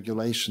 mandatory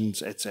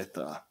regulations,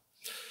 etc.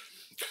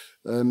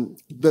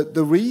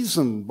 The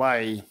reason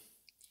why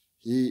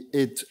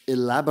it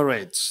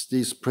elaborates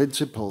this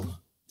principle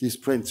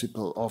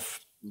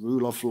of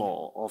rule of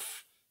law,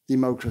 of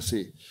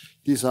democracy,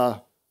 these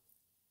are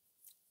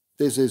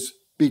this is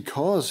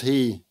because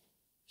he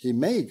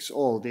makes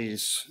all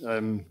these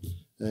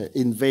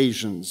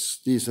invasions,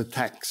 these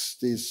attacks,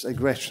 these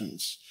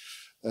aggressions.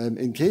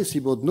 In case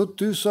he would not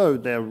do so,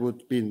 there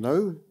would be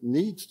no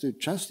need to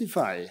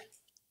justify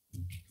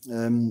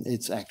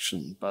its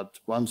action. But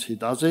once he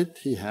does it,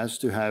 he has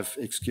to have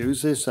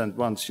excuses. And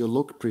once you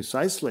look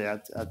precisely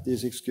at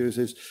these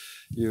excuses,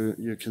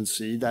 you can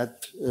see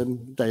that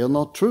they are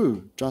not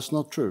true, just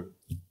not true.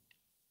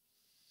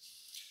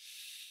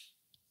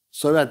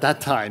 So at that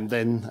time,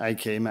 then I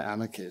became an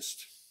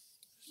anarchist,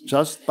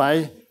 just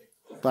by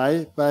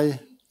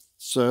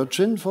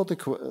searching for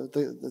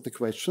the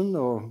question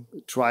or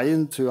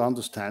trying to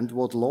understand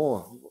what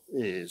law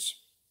is.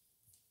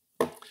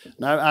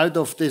 Now, out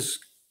of this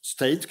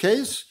state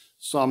case,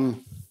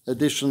 some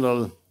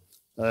additional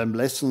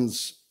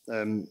lessons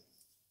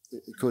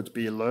could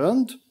be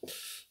learned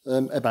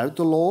about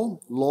the law.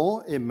 Law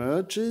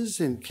emerges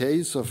in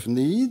case of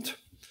need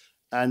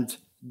and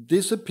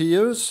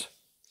disappears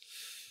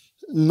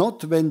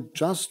not when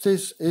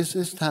justice is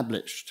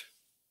established,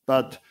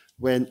 but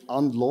when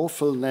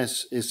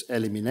unlawfulness is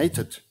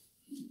eliminated.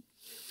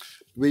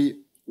 We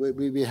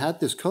had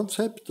this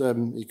concept,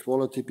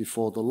 equality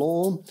before the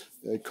law,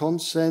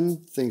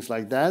 consent, things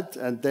like that,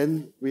 and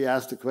then we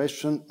asked the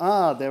question,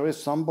 there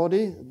is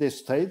somebody, this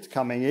state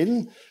coming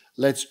in,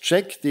 let's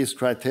check these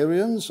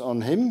criterions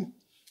on him.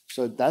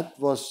 So that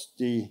was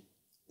the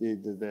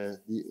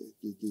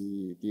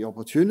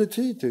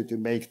opportunity to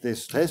make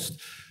this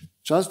test.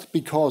 Just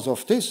because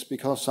of this,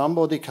 because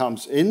somebody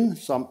comes in,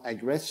 some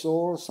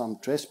aggressor, some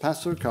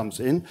trespasser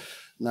comes in,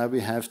 now we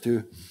have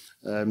to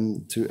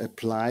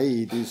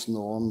apply these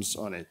norms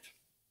on it.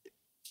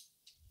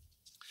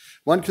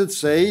 One could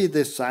say,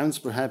 this sounds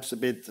perhaps a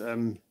bit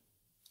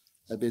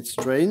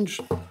strange,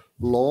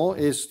 law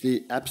is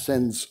the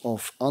absence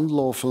of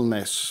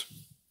unlawfulness.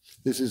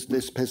 This is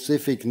the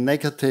specific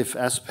negative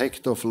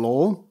aspect of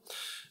law.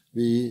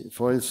 We,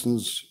 for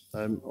instance,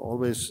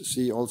 always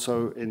see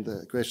also in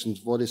the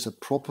questions, what is a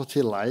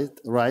property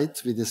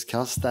right? We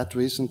discussed that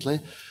recently.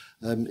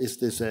 Is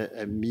this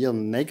a mere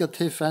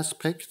negative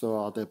aspect, or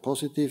are there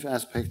positive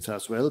aspects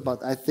as well?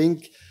 But I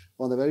think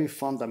on a very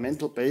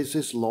fundamental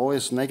basis, law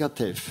is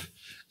negative.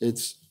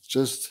 It's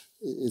just,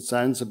 it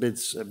sounds a bit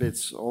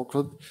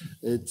awkward.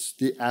 It's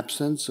the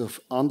absence of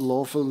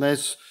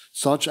unlawfulness,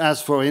 such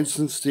as, for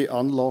instance, the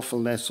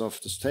unlawfulness of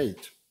the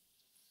state.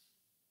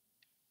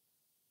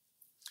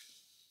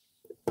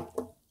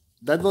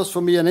 That was for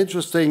me an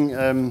interesting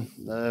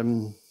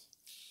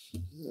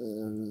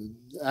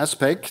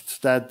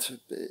aspect, that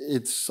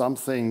it's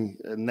something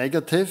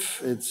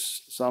negative,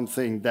 it's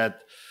something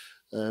that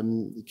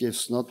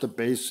gives not the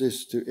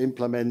basis to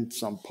implement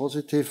some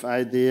positive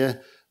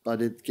idea,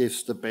 but it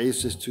gives the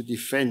basis to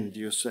defend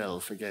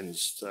yourself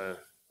against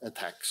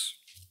attacks.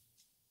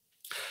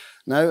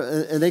 Now,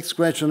 the next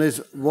question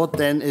is, what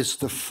then is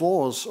the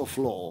force of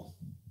law?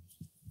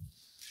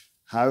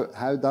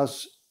 How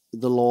does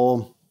the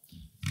law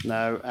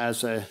now,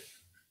 as a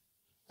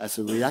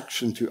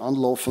reaction to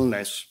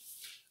unlawfulness,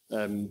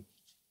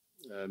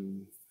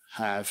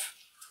 have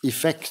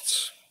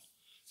effects,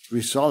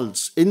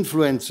 results,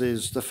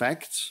 influences the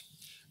facts?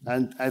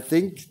 And I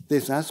think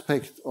this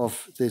aspect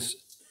of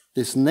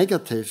this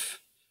negative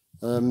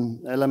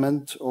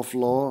element of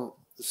law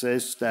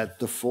says that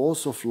the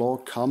force of law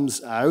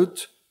comes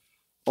out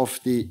of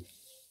the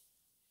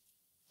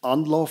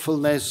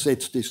unlawfulness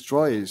it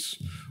destroys,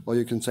 or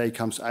you can say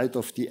comes out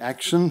of the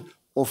action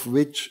of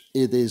which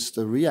it is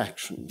the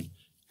reaction.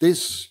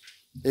 This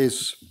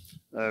is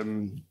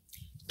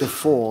the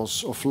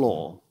force of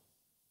law.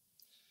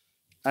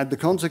 And the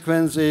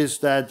consequence is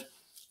that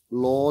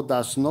law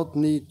does not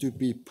need to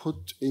be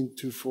put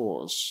into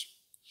force.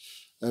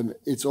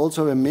 It's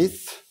also a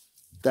myth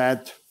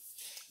that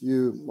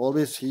you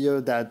always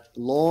hear that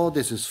law,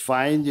 this is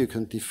fine, you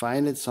can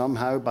define it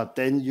somehow, but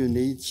then you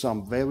need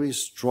some very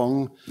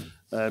strong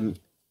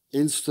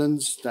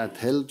instance that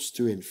helps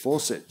to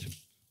enforce it.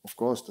 Of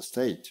course, the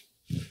state.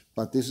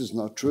 But this is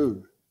not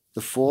true.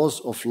 The force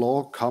of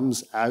law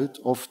comes out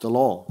of the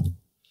law.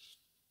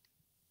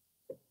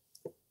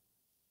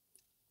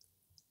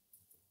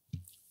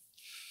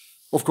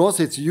 Of course,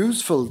 it's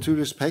useful to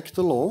respect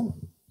the law,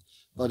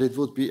 but it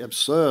would be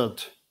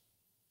absurd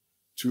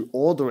to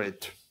order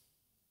it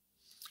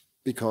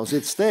because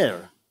it's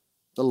there.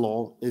 The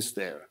law is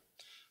there.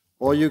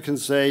 Or you can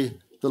say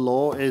the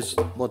law is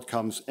what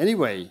comes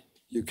anyway.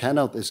 You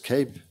cannot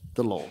escape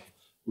the law.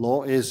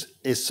 Law is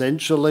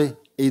essentially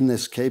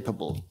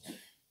inescapable.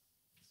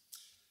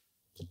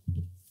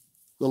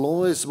 The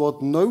law is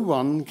what no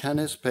one can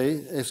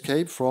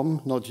escape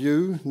from, not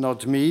you,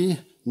 not me,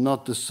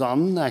 not the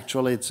sun.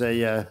 Actually, the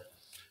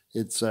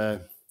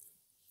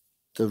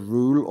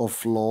rule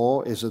of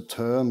law is a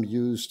term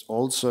used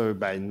also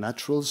by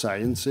natural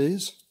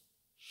sciences.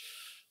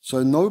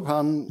 So no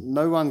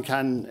one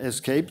can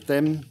escape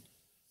them,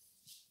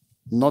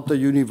 not the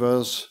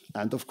universe,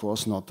 and of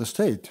course not the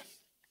state.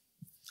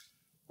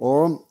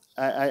 Or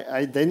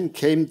I then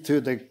came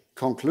to the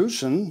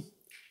conclusion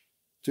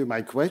to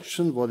my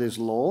question, what is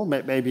law?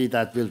 Maybe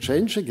that will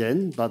change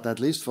again, but at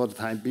least for the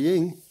time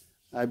being,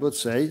 I would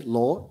say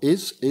law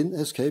is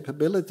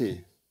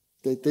inescapability.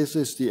 This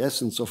is the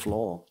essence of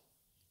law.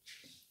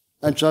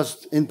 And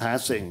just in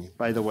passing,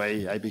 by the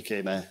way, I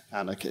became an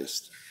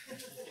anarchist.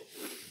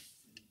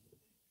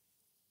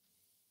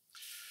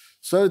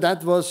 So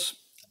that was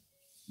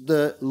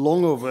the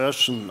longer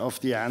version of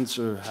the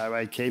answer, how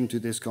I came to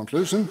this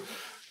conclusion.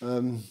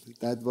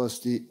 That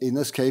was the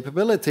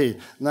inescapability.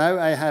 Now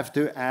I have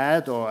to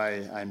add, or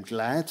I'm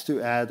glad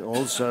to add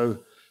also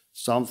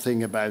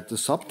something about the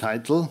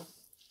subtitle,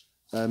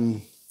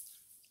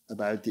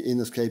 about the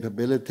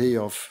inescapability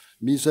of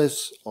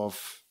Mises,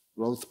 of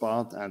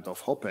Rothbard, and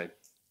of Hoppe.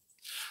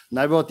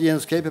 Now what the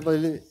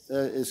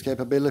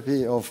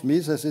inescapability of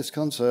Mises is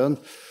concerned,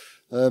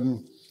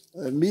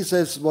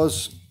 Mises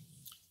was,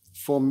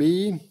 for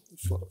me,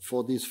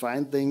 for these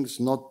findings,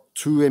 not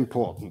too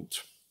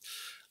important.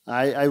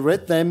 I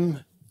read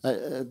them,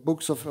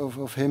 books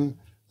of him,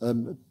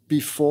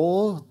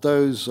 before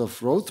those of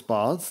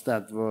Rothbard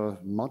that were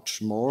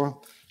much more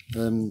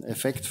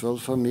effectful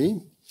for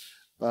me.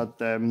 But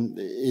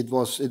it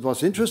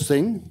was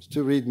interesting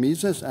to read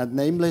Mises, and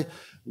namely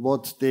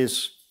what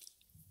this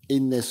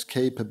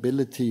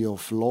inescapability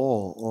of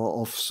law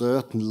or of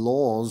certain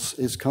laws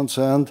is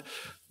concerned.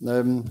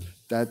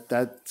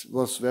 That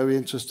was very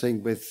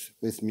interesting with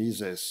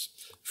Mises.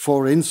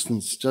 For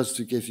instance, just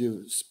to give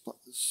you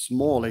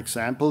small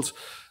examples,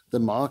 the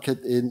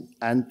market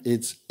and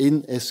its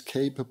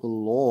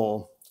inescapable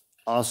law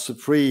are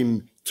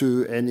supreme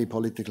to any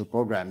political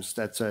programs.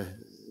 That's a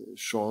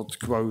short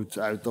quote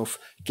out of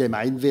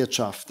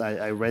Gemeinwirtschaft.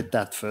 I read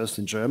that first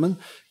in German,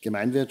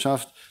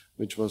 Gemeinwirtschaft,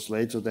 which was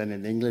later then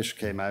in English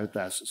came out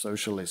as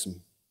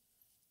socialism.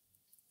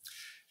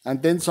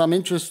 And then some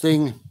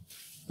interesting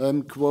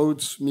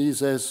quotes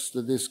Mises,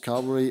 the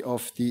discovery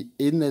of the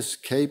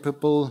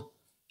inescapable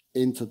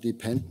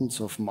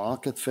interdependence of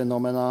market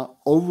phenomena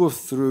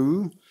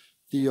overthrew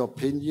the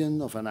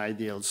opinion of an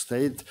ideal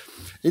state.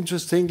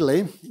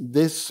 Interestingly,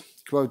 this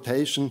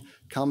quotation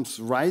comes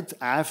right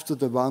after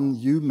the one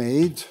you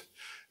made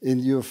in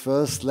your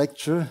first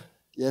lecture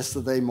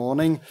yesterday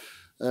morning,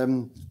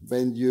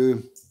 when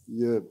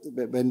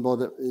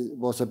what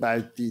was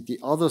about the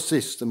other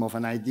system of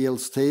an ideal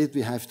state.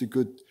 We have to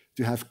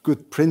have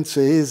good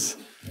princes,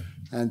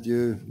 and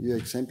you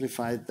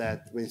exemplified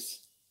that with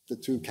the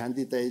two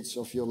candidates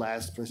of your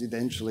last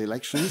presidential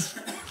elections.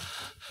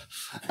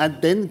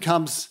 And then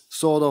comes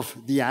sort of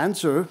the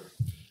answer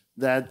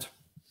that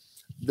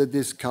the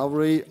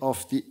discovery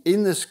of the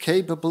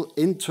inescapable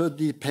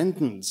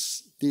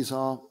interdependence, these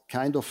are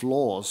kind of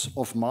laws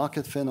of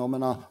market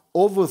phenomena,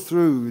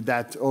 overthrew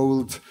that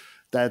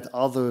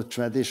other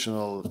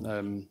traditional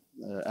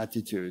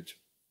attitude.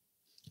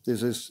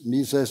 This is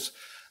Mises.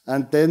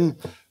 And then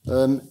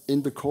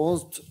in the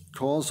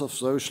course of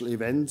social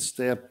events,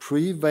 there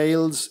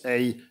prevails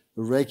a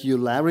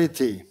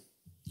regularity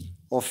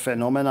of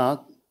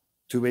phenomena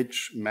to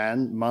which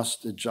man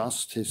must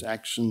adjust his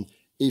action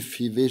if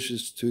he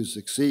wishes to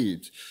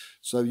succeed.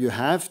 So you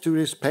have to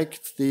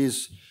respect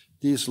these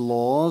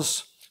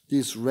laws,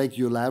 these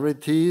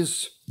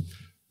regularities.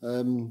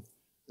 You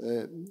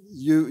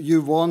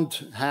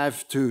won't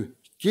have to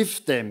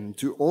give them,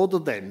 to order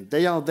them.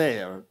 They are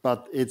there,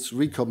 but it's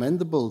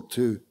recommendable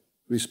to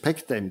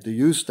respect them, to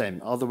use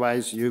them.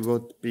 Otherwise, you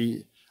would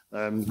be,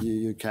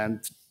 you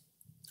can't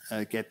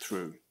get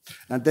through.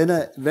 And then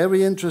a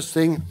very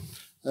interesting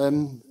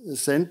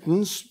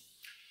sentence.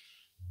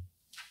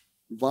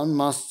 One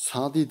must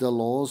study the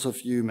laws of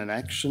human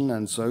action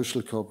and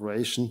social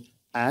cooperation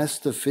as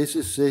the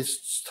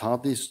physicist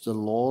studies the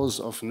laws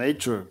of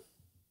nature.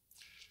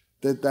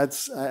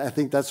 I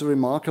think that's a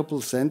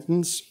remarkable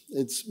sentence.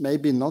 It's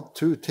maybe not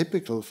too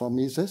typical for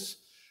Mises.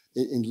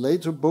 In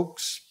later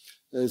books,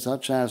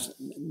 such as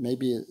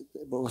maybe,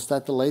 was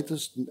that the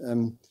latest,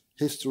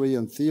 History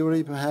and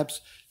Theory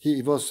perhaps,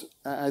 he was,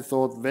 I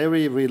thought,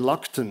 very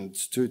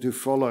reluctant to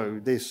follow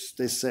this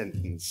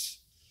sentence.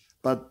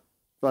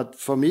 But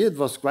for me, it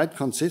was quite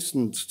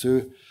consistent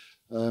to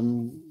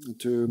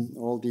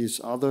all these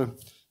other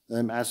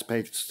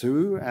aspects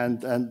too.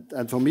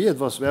 And for me, it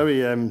was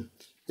very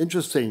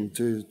interesting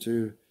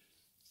to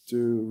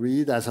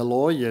read as a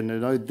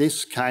lawyer,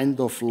 this kind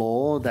of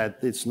law,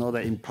 that it's not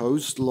an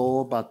imposed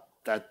law, but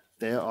that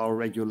there are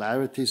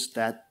regularities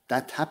that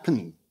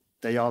happen.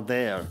 They are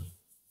there.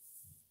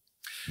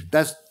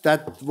 That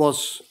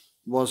was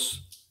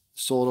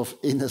sort of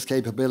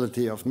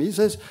inescapability of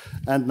Mises.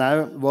 And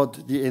now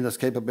what the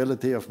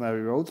inescapability of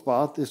Mary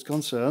Rothbard is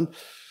concerned,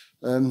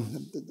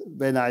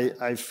 when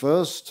I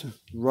first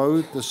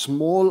wrote the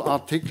small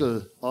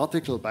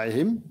article by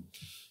him,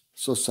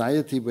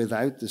 Society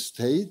Without the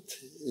State,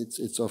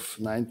 it's of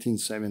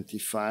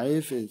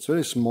 1975. It's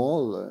very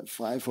small,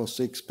 5 or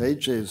 6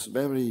 pages,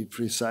 very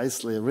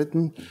precisely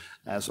written,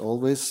 as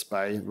always,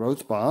 by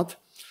Rothbard.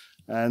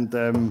 And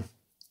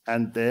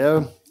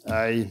there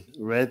I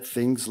read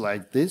things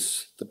like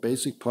this. The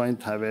basic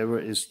point, however,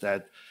 is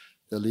that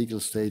the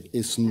legal state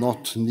is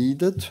not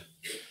needed.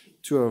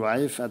 to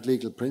arrive at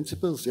legal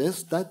principles.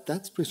 Yes,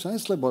 that's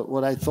precisely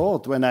what I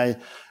thought when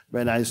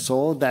I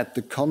saw that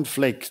the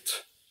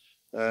conflict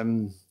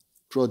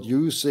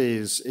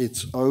produces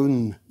its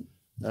own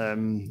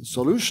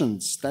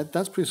solutions.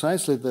 That's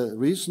precisely the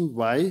reason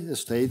why a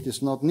state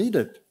is not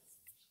needed.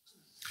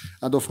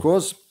 And of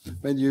course,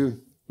 when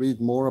you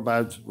read more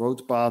about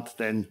Rothbard,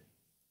 then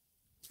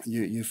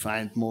you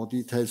find more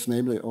details,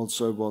 namely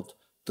also what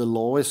the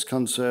law is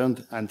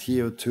concerned, and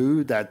here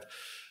too that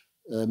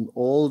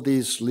all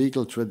these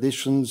legal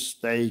traditions,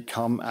 they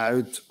come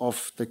out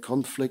of the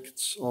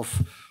conflicts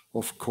of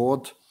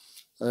court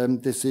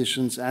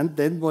decisions. And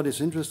then what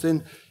is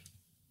interesting,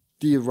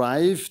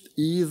 derived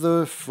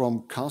either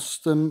from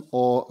custom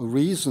or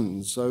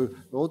reason. So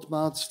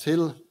Rothbard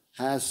still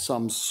has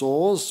some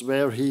source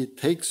where he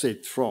takes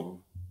it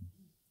from.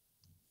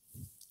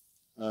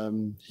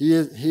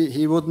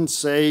 He wouldn't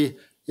say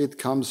it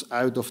comes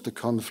out of the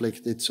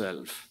conflict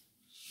itself,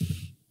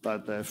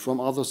 but from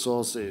other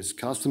sources.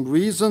 Custom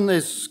reason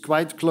is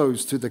quite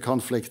close to the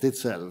conflict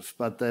itself,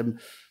 but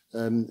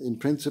in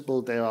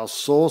principle there are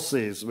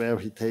sources where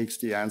he takes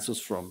the answers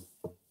from.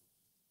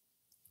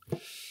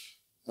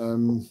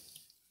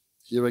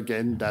 Here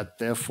again, that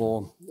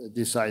therefore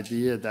this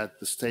idea that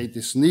the state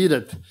is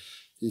needed,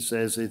 he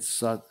says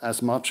it's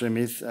as much a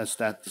myth as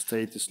that the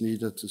state is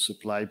needed to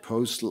supply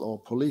postal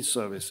or police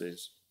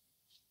services.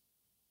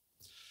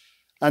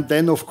 And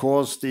then, of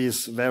course,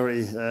 these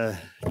very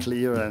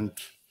clear and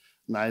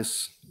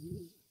nice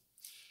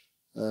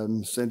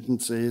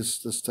sentences,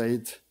 the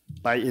state,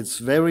 by its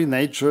very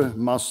nature,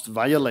 must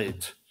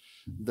violate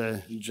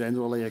the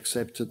generally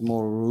accepted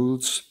moral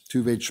rules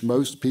to which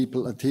most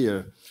people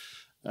adhere.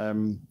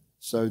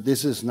 So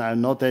this is now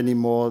not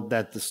anymore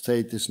that the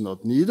state is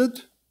not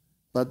needed,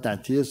 but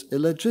that he is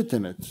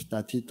illegitimate,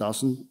 that he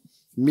doesn't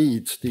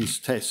meet these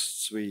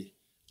tests we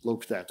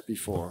looked at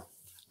before.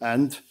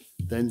 And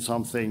then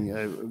something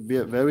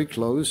very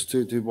close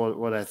to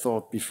what I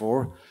thought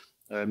before,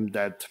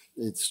 that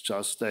it's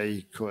just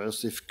a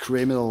coercive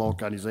criminal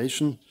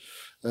organization.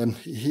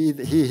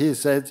 He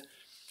said,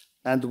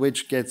 and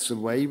which gets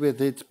away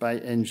with it by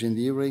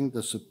engineering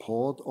the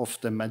support of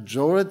the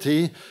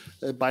majority.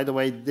 By the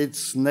way,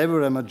 it's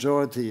never a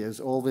majority, it's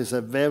always a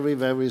very,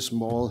 very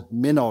small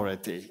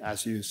minority,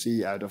 as you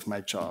see out of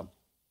my chart.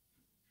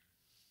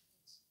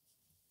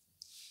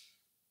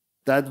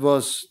 That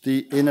was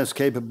the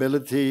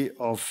inescapability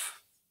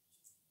of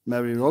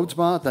Mary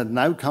Rothbard, and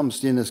now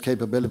comes the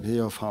inescapability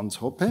of Hans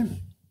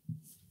Hoppe.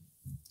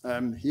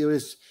 Here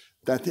is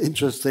that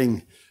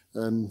interesting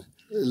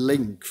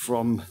link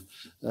from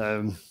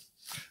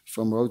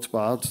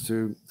Rothbard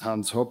to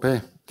Hans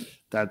Hoppe,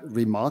 that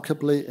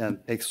remarkably and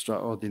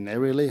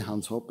extraordinarily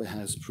Hans Hoppe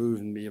has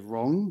proven me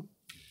wrong.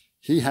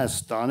 He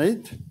has done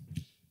it.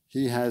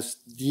 He has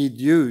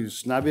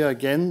deduced. Now we are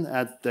again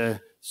at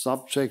the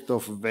subject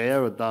of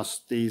where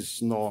does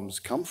these norms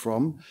come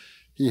from.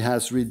 He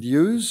has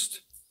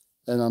reduced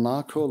an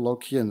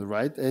anarcho-Lockean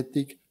right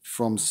ethic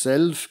from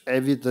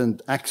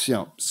self-evident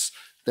axioms.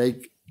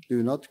 They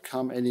do not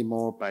come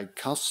anymore by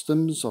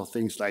customs or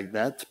things like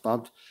that,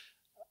 but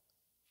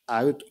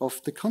out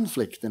of the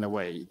conflict in a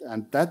way.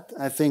 And that,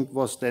 I think,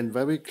 was then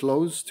very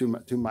close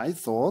to my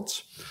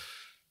thoughts.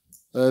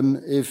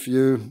 If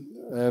you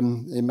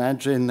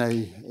imagine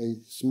a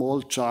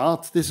small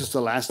chart, this is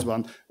the last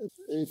one.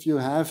 If you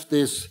have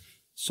this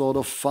sort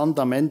of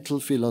fundamental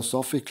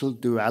philosophical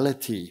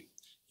duality,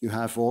 you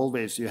have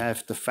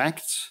the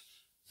facts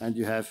and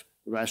you have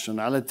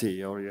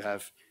rationality, or you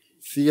have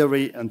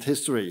theory and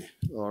history,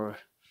 or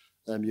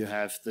you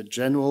have the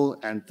general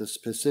and the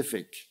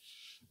specific.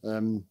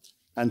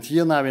 And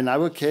here now in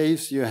our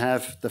case, you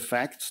have the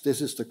facts.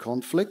 This is the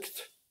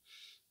conflict.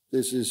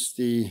 This is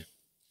the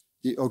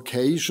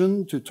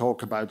occasion to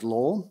talk about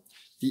law,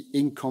 the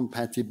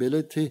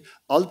incompatibility.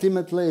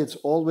 Ultimately, it's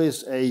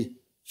always a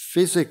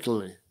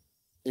physical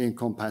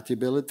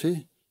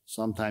incompatibility,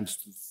 sometimes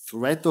the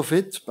threat of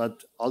it,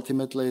 but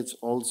ultimately it's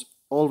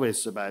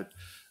always about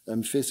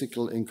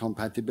physical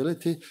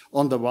incompatibility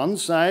on the one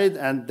side,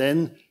 and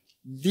then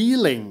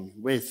dealing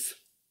with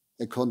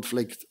a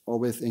conflict or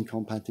with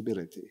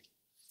incompatibility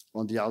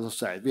on the other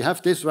side. We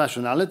have this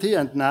rationality,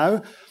 and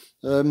now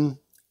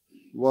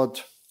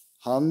what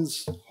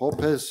Hans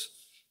Hoppe's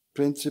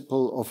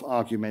principle of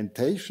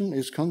argumentation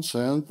is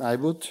concerned, I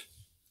would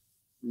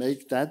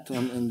make that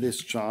in this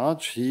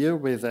chart here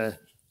with an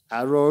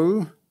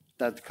arrow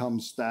that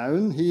comes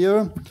down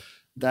here,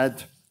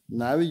 that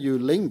now you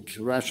link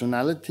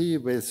rationality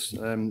with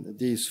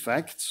these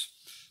facts,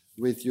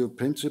 with your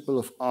principle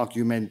of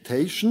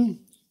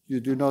argumentation. You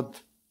do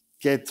not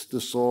get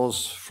the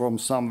source from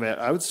somewhere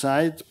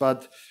outside,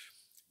 but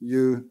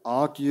you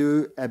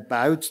argue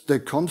about the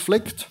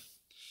conflict.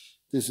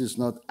 This is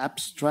not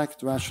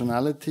abstract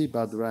rationality,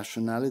 but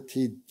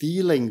rationality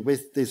dealing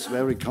with this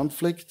very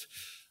conflict.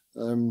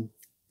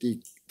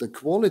 The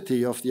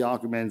quality of the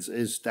arguments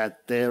is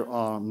that they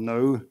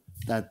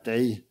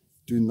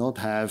do not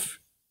have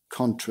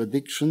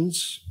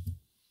contradictions,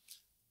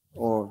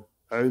 or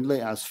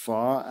only as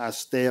far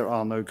as there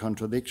are no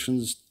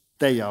contradictions,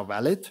 they are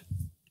valid.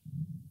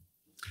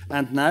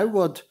 And now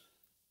what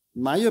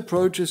my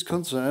approach is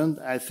concerned,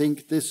 I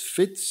think this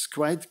fits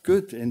quite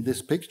good in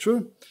this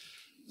picture.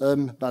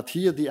 But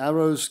here the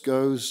arrows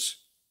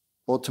goes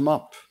bottom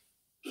up.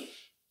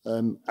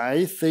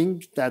 I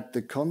think that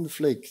the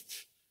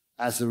conflict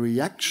as a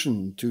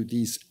reaction to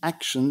these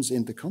actions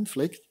in the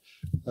conflict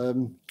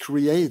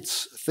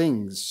creates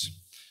things,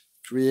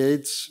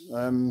 creates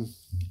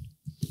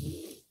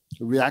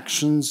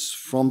reactions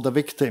from the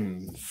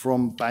victim,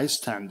 from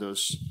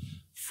bystanders,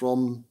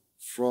 from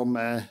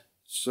a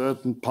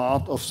certain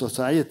part of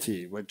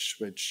society which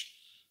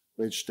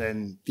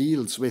then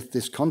deals with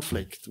this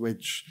conflict,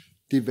 which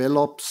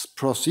develops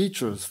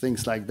procedures,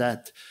 things like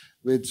that,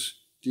 which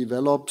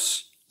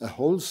develops a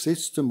whole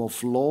system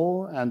of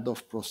law and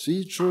of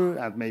procedure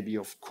and maybe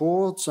of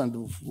courts and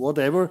of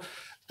whatever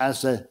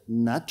as a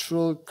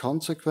natural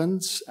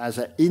consequence, as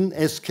an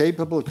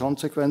inescapable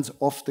consequence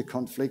of the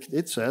conflict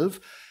itself.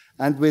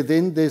 And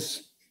within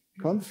this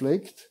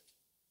conflict,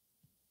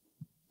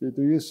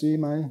 do you see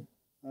my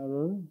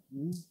arrow?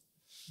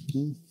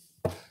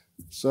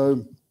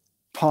 So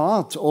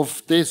part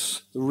of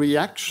this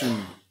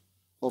reaction,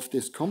 of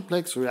this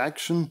complex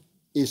reaction,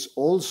 is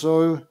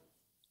also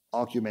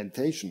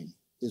argumentation,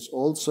 is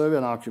also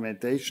an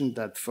argumentation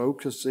that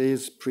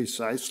focuses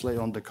precisely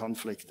on the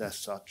conflict as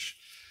such.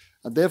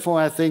 And therefore,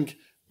 I think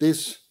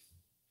this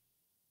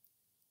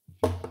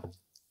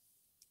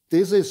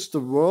is the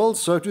world,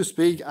 so to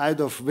speak, out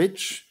of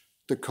which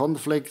the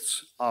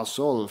conflicts are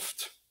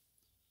solved.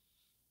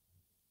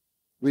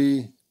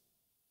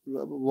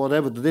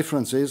 Whatever the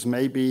difference is,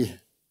 maybe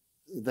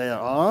there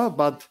are,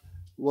 but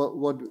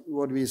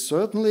what we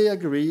certainly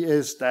agree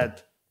is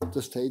that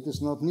the state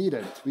is not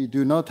needed. We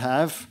do not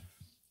have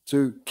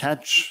to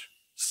catch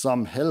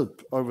some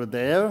help over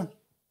there.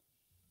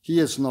 He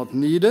is not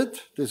needed.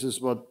 This is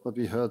what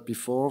we heard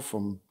before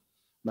from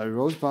Mary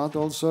Rothbard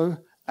also.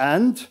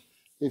 And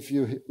if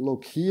you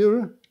look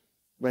here,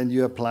 when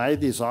you apply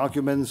these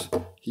arguments,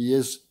 he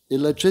is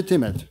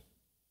illegitimate.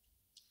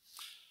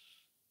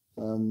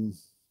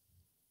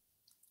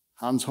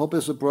 Hans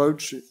Hoppe's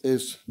approach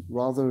is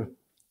rather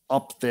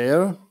up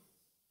there.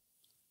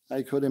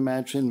 I could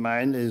imagine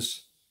mine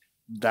is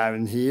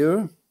down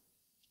here.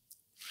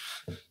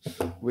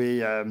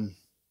 We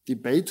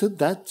debated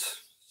that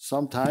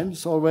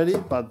sometimes already,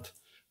 but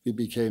we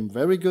became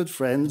very good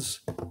friends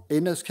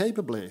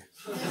inescapably.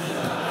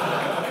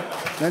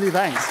 Many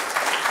thanks.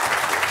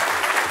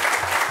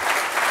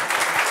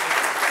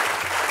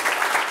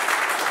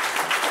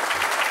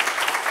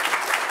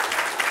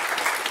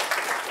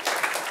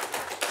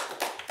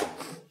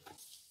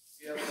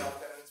 We have about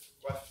 10 minutes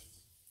for questions.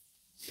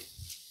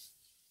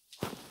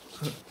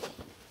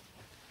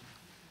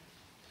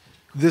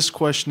 This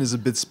question is a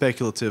bit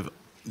speculative.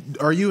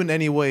 Are you in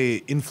any way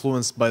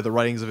influenced by the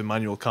writings of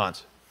Immanuel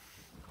Kant?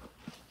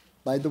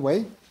 By the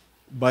way?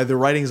 By the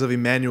writings of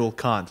Immanuel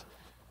Kant.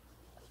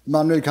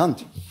 Immanuel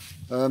Kant.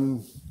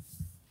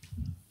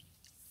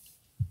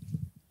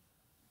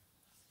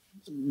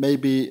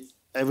 Maybe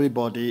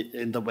everybody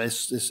in the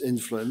West is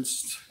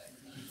influenced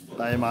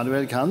by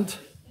Immanuel Kant,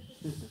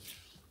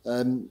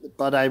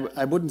 but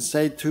I wouldn't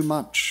say too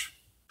much.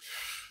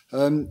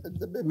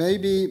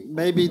 Maybe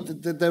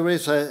there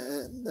is a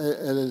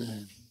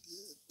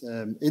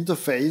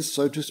interface,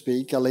 so to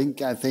speak, a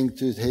link, I think,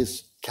 to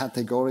his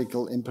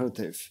categorical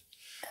imperative.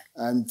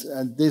 And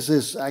this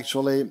is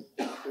actually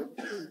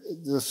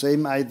the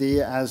same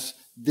idea as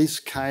this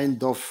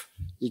kind of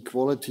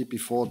equality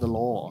before the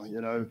law, you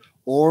know,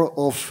 or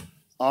of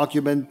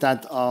argument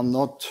that are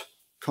not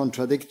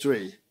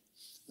contradictory.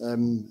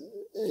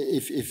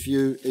 If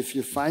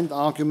you find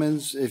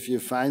arguments, if you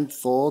find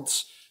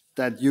thoughts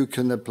that you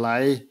can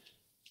apply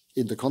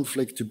in the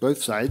conflict to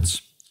both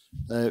sides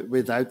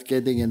without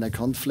getting in a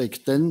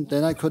conflict, then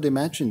I could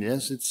imagine,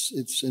 yes,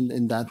 it's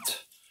in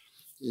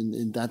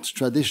that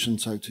tradition,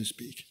 so to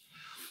speak.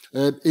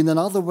 In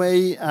another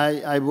way,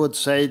 I would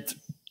say,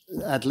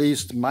 at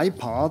least my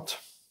part.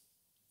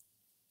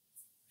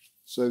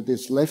 So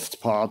this left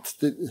part,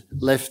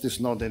 left is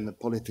not in the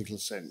political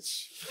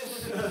sense.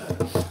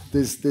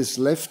 This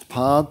left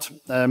part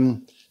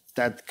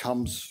that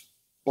comes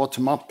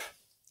bottom up,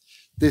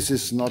 this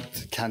is not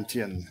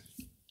Kantian.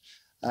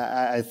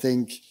 I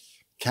think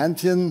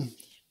Kantian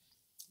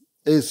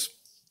is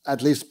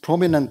at least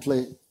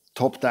prominently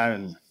top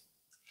down,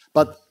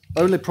 but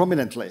only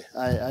prominently.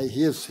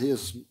 He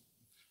is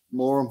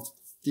more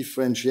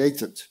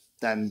differentiated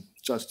than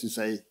just to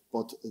say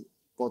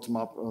bottom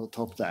up or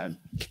top down.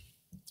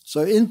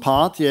 So in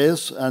part,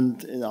 yes,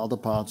 and in other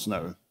parts,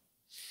 no.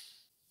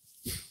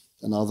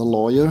 Another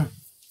lawyer.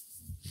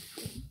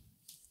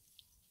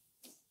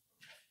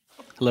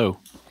 Hello.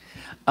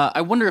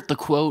 I wonder if the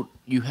quote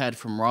you had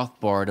from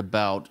Rothbard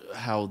about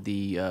how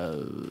the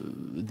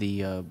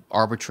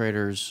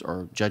arbitrators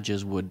or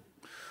judges would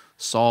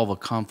solve a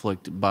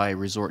conflict by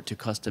resort to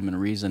custom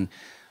and reason,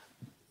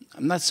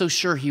 I'm not so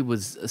sure he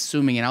was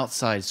assuming an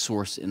outside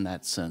source in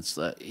that sense.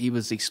 He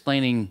was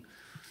explaining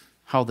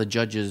how the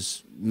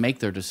judges make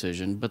their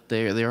decision, but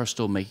they are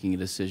still making a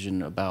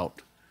decision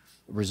about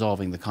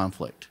resolving the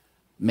conflict.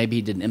 Maybe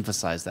he didn't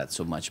emphasize that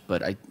so much,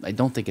 but I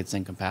don't think it's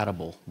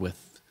incompatible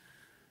with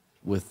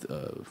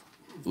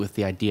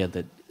the idea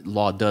that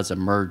law does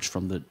emerge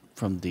from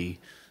the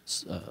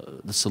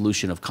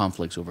solution of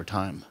conflicts over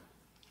time.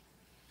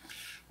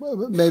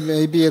 Well,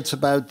 maybe it's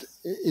about,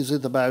 is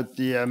it about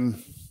the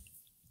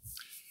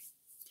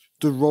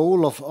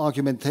role of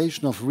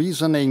argumentation, of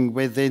reasoning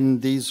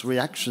within these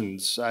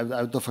reactions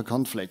out of a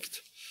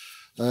conflict?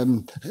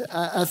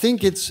 I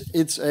think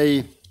it's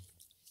a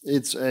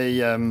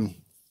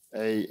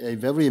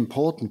very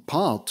important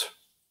part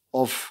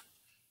of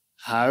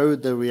how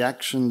the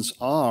reactions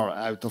are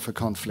out of a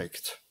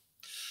conflict.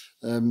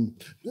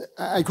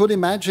 I could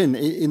imagine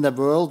in a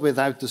world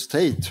without the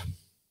state,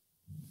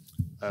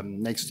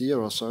 next year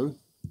or so,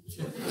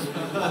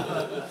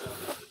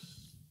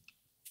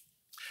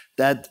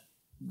 that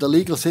the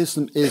legal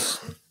system is,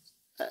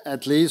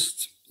 at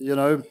least, you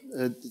know,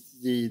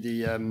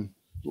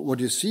 what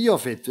you see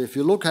of it, if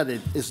you look at it,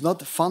 is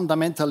not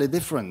fundamentally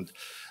different.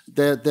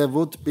 There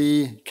would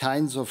be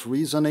kinds of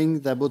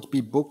reasoning, there would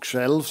be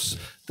bookshelves,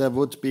 there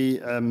would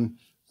be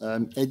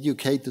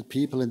educated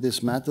people in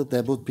this matter,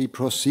 there would be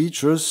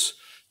procedures,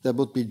 there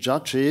would be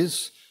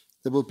judges,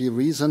 there would be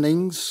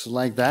reasonings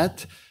like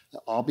that,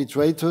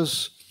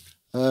 arbitrators,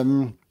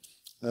 and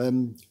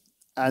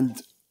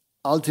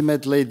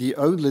ultimately the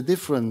only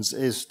difference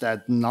is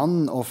that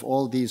none of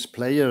all these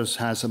players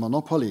has a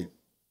monopoly.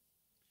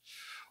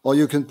 Or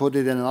you can put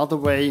it in another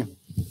way,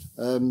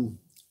 or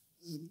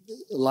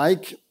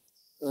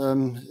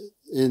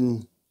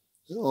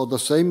the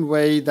same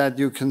way that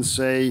you can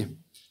say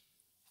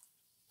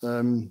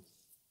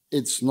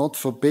it's not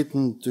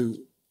forbidden to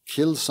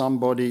kill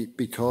somebody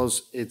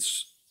because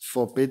it's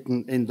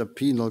forbidden in the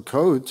penal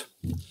code.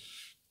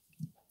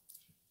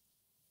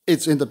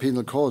 It's in the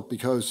penal code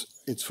because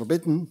it's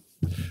forbidden.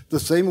 The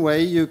same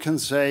way you can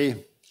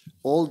say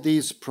all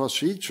these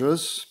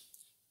procedures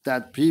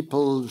that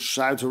people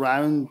shout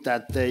around,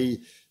 that they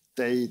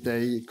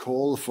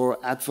call for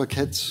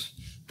advocates,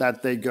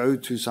 that they go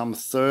to some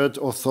third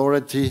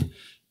authority,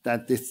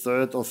 that the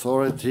third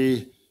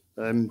authority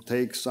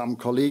takes some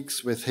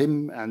colleagues with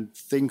him and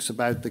thinks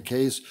about the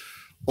case.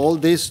 All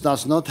this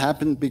does not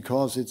happen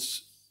because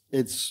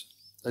it's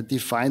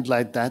defined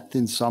like that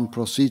in some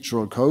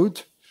procedural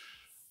code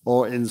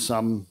or in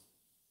some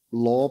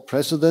law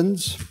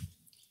precedents,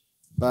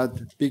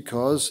 but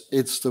because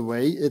it's the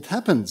way it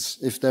happens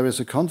if there is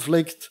a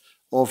conflict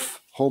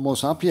of Homo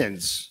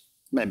sapiens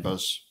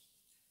members.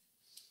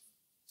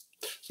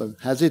 So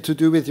has it to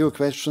do with your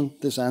question,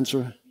 this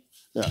answer?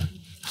 Yeah.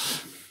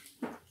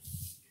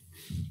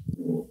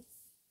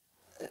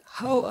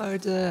 How are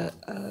the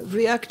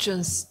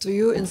reactions to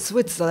you in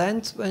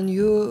Switzerland when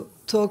you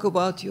talk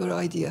about your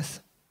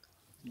ideas?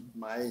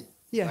 My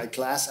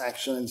class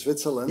action in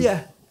Switzerland?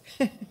 Yeah.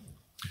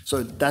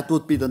 So that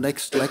would be the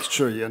next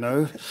lecture, you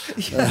know.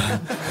 Yeah.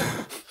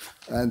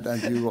 And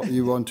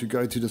you want to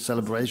go to the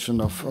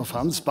celebration of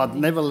Hans, but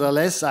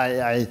nevertheless,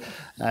 I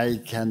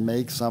can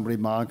make some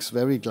remarks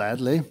very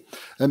gladly.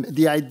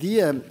 The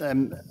idea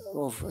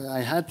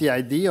I had the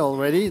idea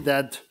already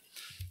that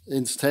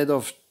instead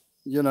of,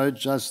 you know,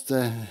 just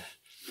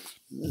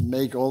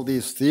make all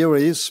these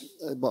theories,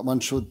 but one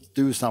should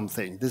do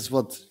something. This is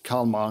what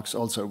Karl Marx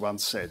also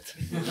once said.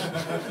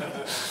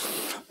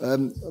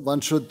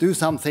 One should do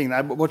something.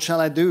 What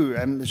shall I do?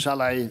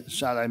 Shall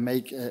I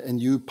make a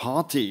new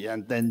party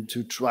and then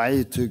to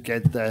try to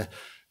get the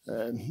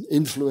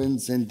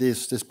influence in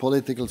this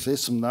political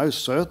system? No,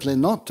 certainly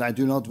not. I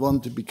do not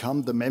want to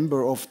become the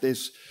member of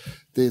this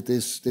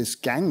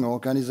gang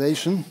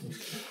organization.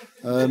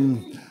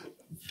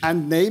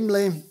 And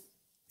namely,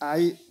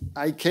 I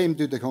came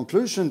to the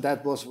conclusion,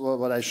 that was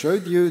what I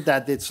showed you,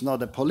 that it's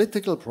not a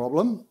political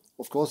problem.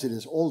 Of course, it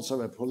is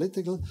also a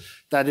political,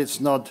 that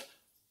it's not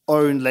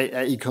only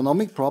an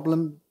economic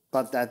problem,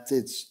 but that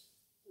it's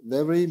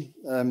very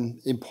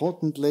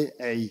importantly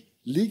a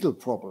legal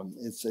problem.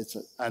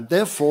 And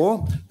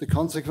therefore, the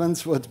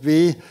consequence would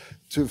be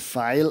to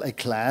file a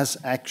class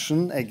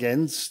action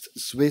against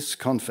Swiss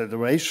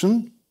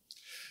Confederation,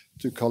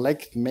 to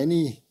collect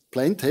many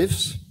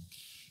plaintiffs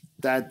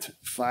that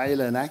file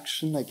an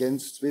action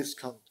against Swiss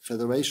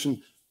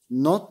Confederation,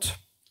 not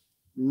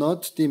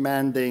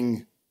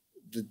demanding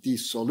the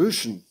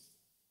dissolution,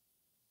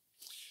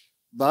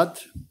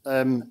 but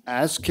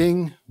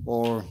asking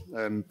or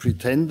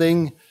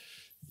pretending,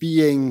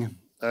 being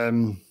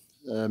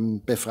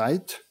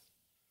befreit,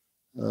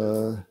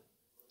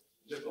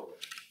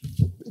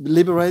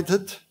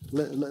 liberated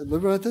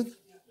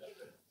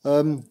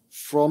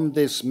from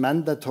this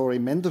mandatory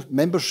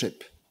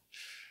membership.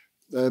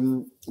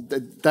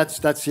 That's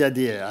the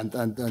idea, and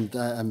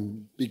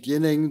I'm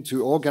beginning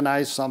to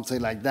organize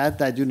something like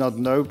that. I do not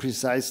know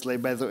precisely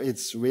whether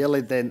it's really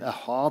then a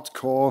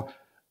hardcore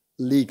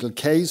legal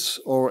case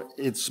or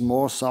it's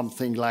more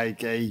something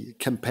like a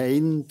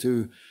campaign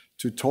to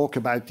talk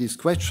about these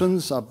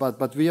questions. But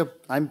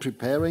I'm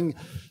preparing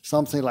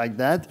something like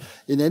that.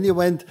 In any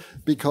event,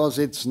 because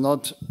it's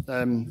not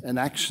an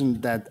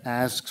action that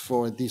asks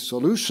for a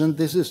dissolution,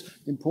 this is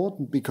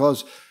important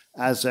because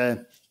as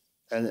an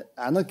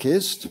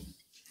anarchist,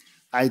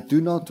 I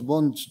do not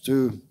want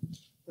to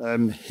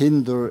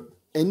hinder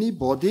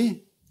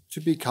anybody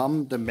to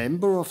become the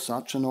member of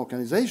such an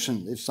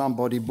organization. If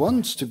somebody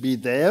wants to be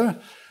there,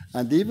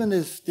 and even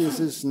if this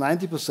is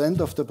 90%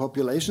 of the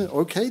population,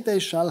 okay, they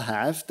shall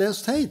have their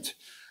state,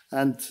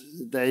 and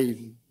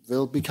they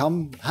will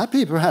become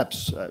happy,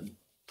 perhaps.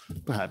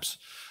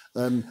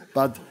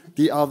 But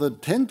the other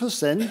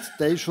 10%,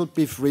 they should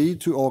be free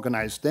to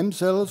organize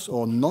themselves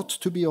or not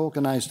to be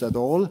organized at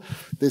all.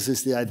 This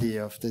is the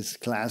idea of this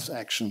class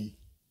action,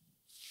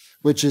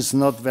 which is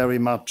not very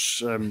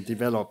much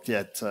developed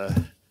yet.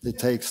 It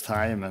takes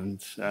time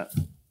and.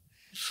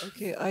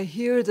 Okay, I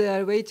hear they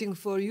are waiting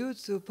for you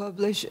to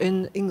publish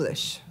in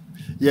English.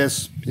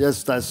 Yes,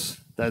 that's.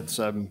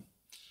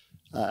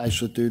 I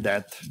should do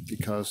that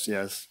because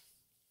yes,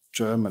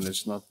 German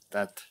is not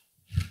that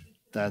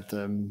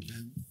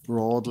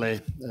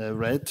broadly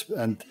read,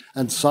 and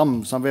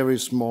some very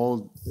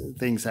small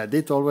things I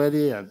did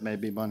already, and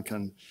maybe one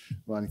can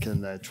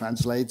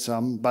translate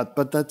some.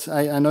 But that's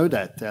I know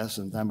that, yes,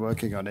 and I'm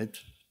working on it.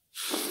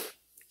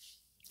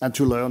 And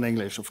to learn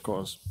English, of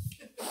course.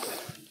 Okay,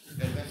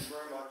 thank you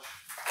very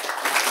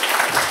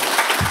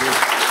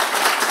much.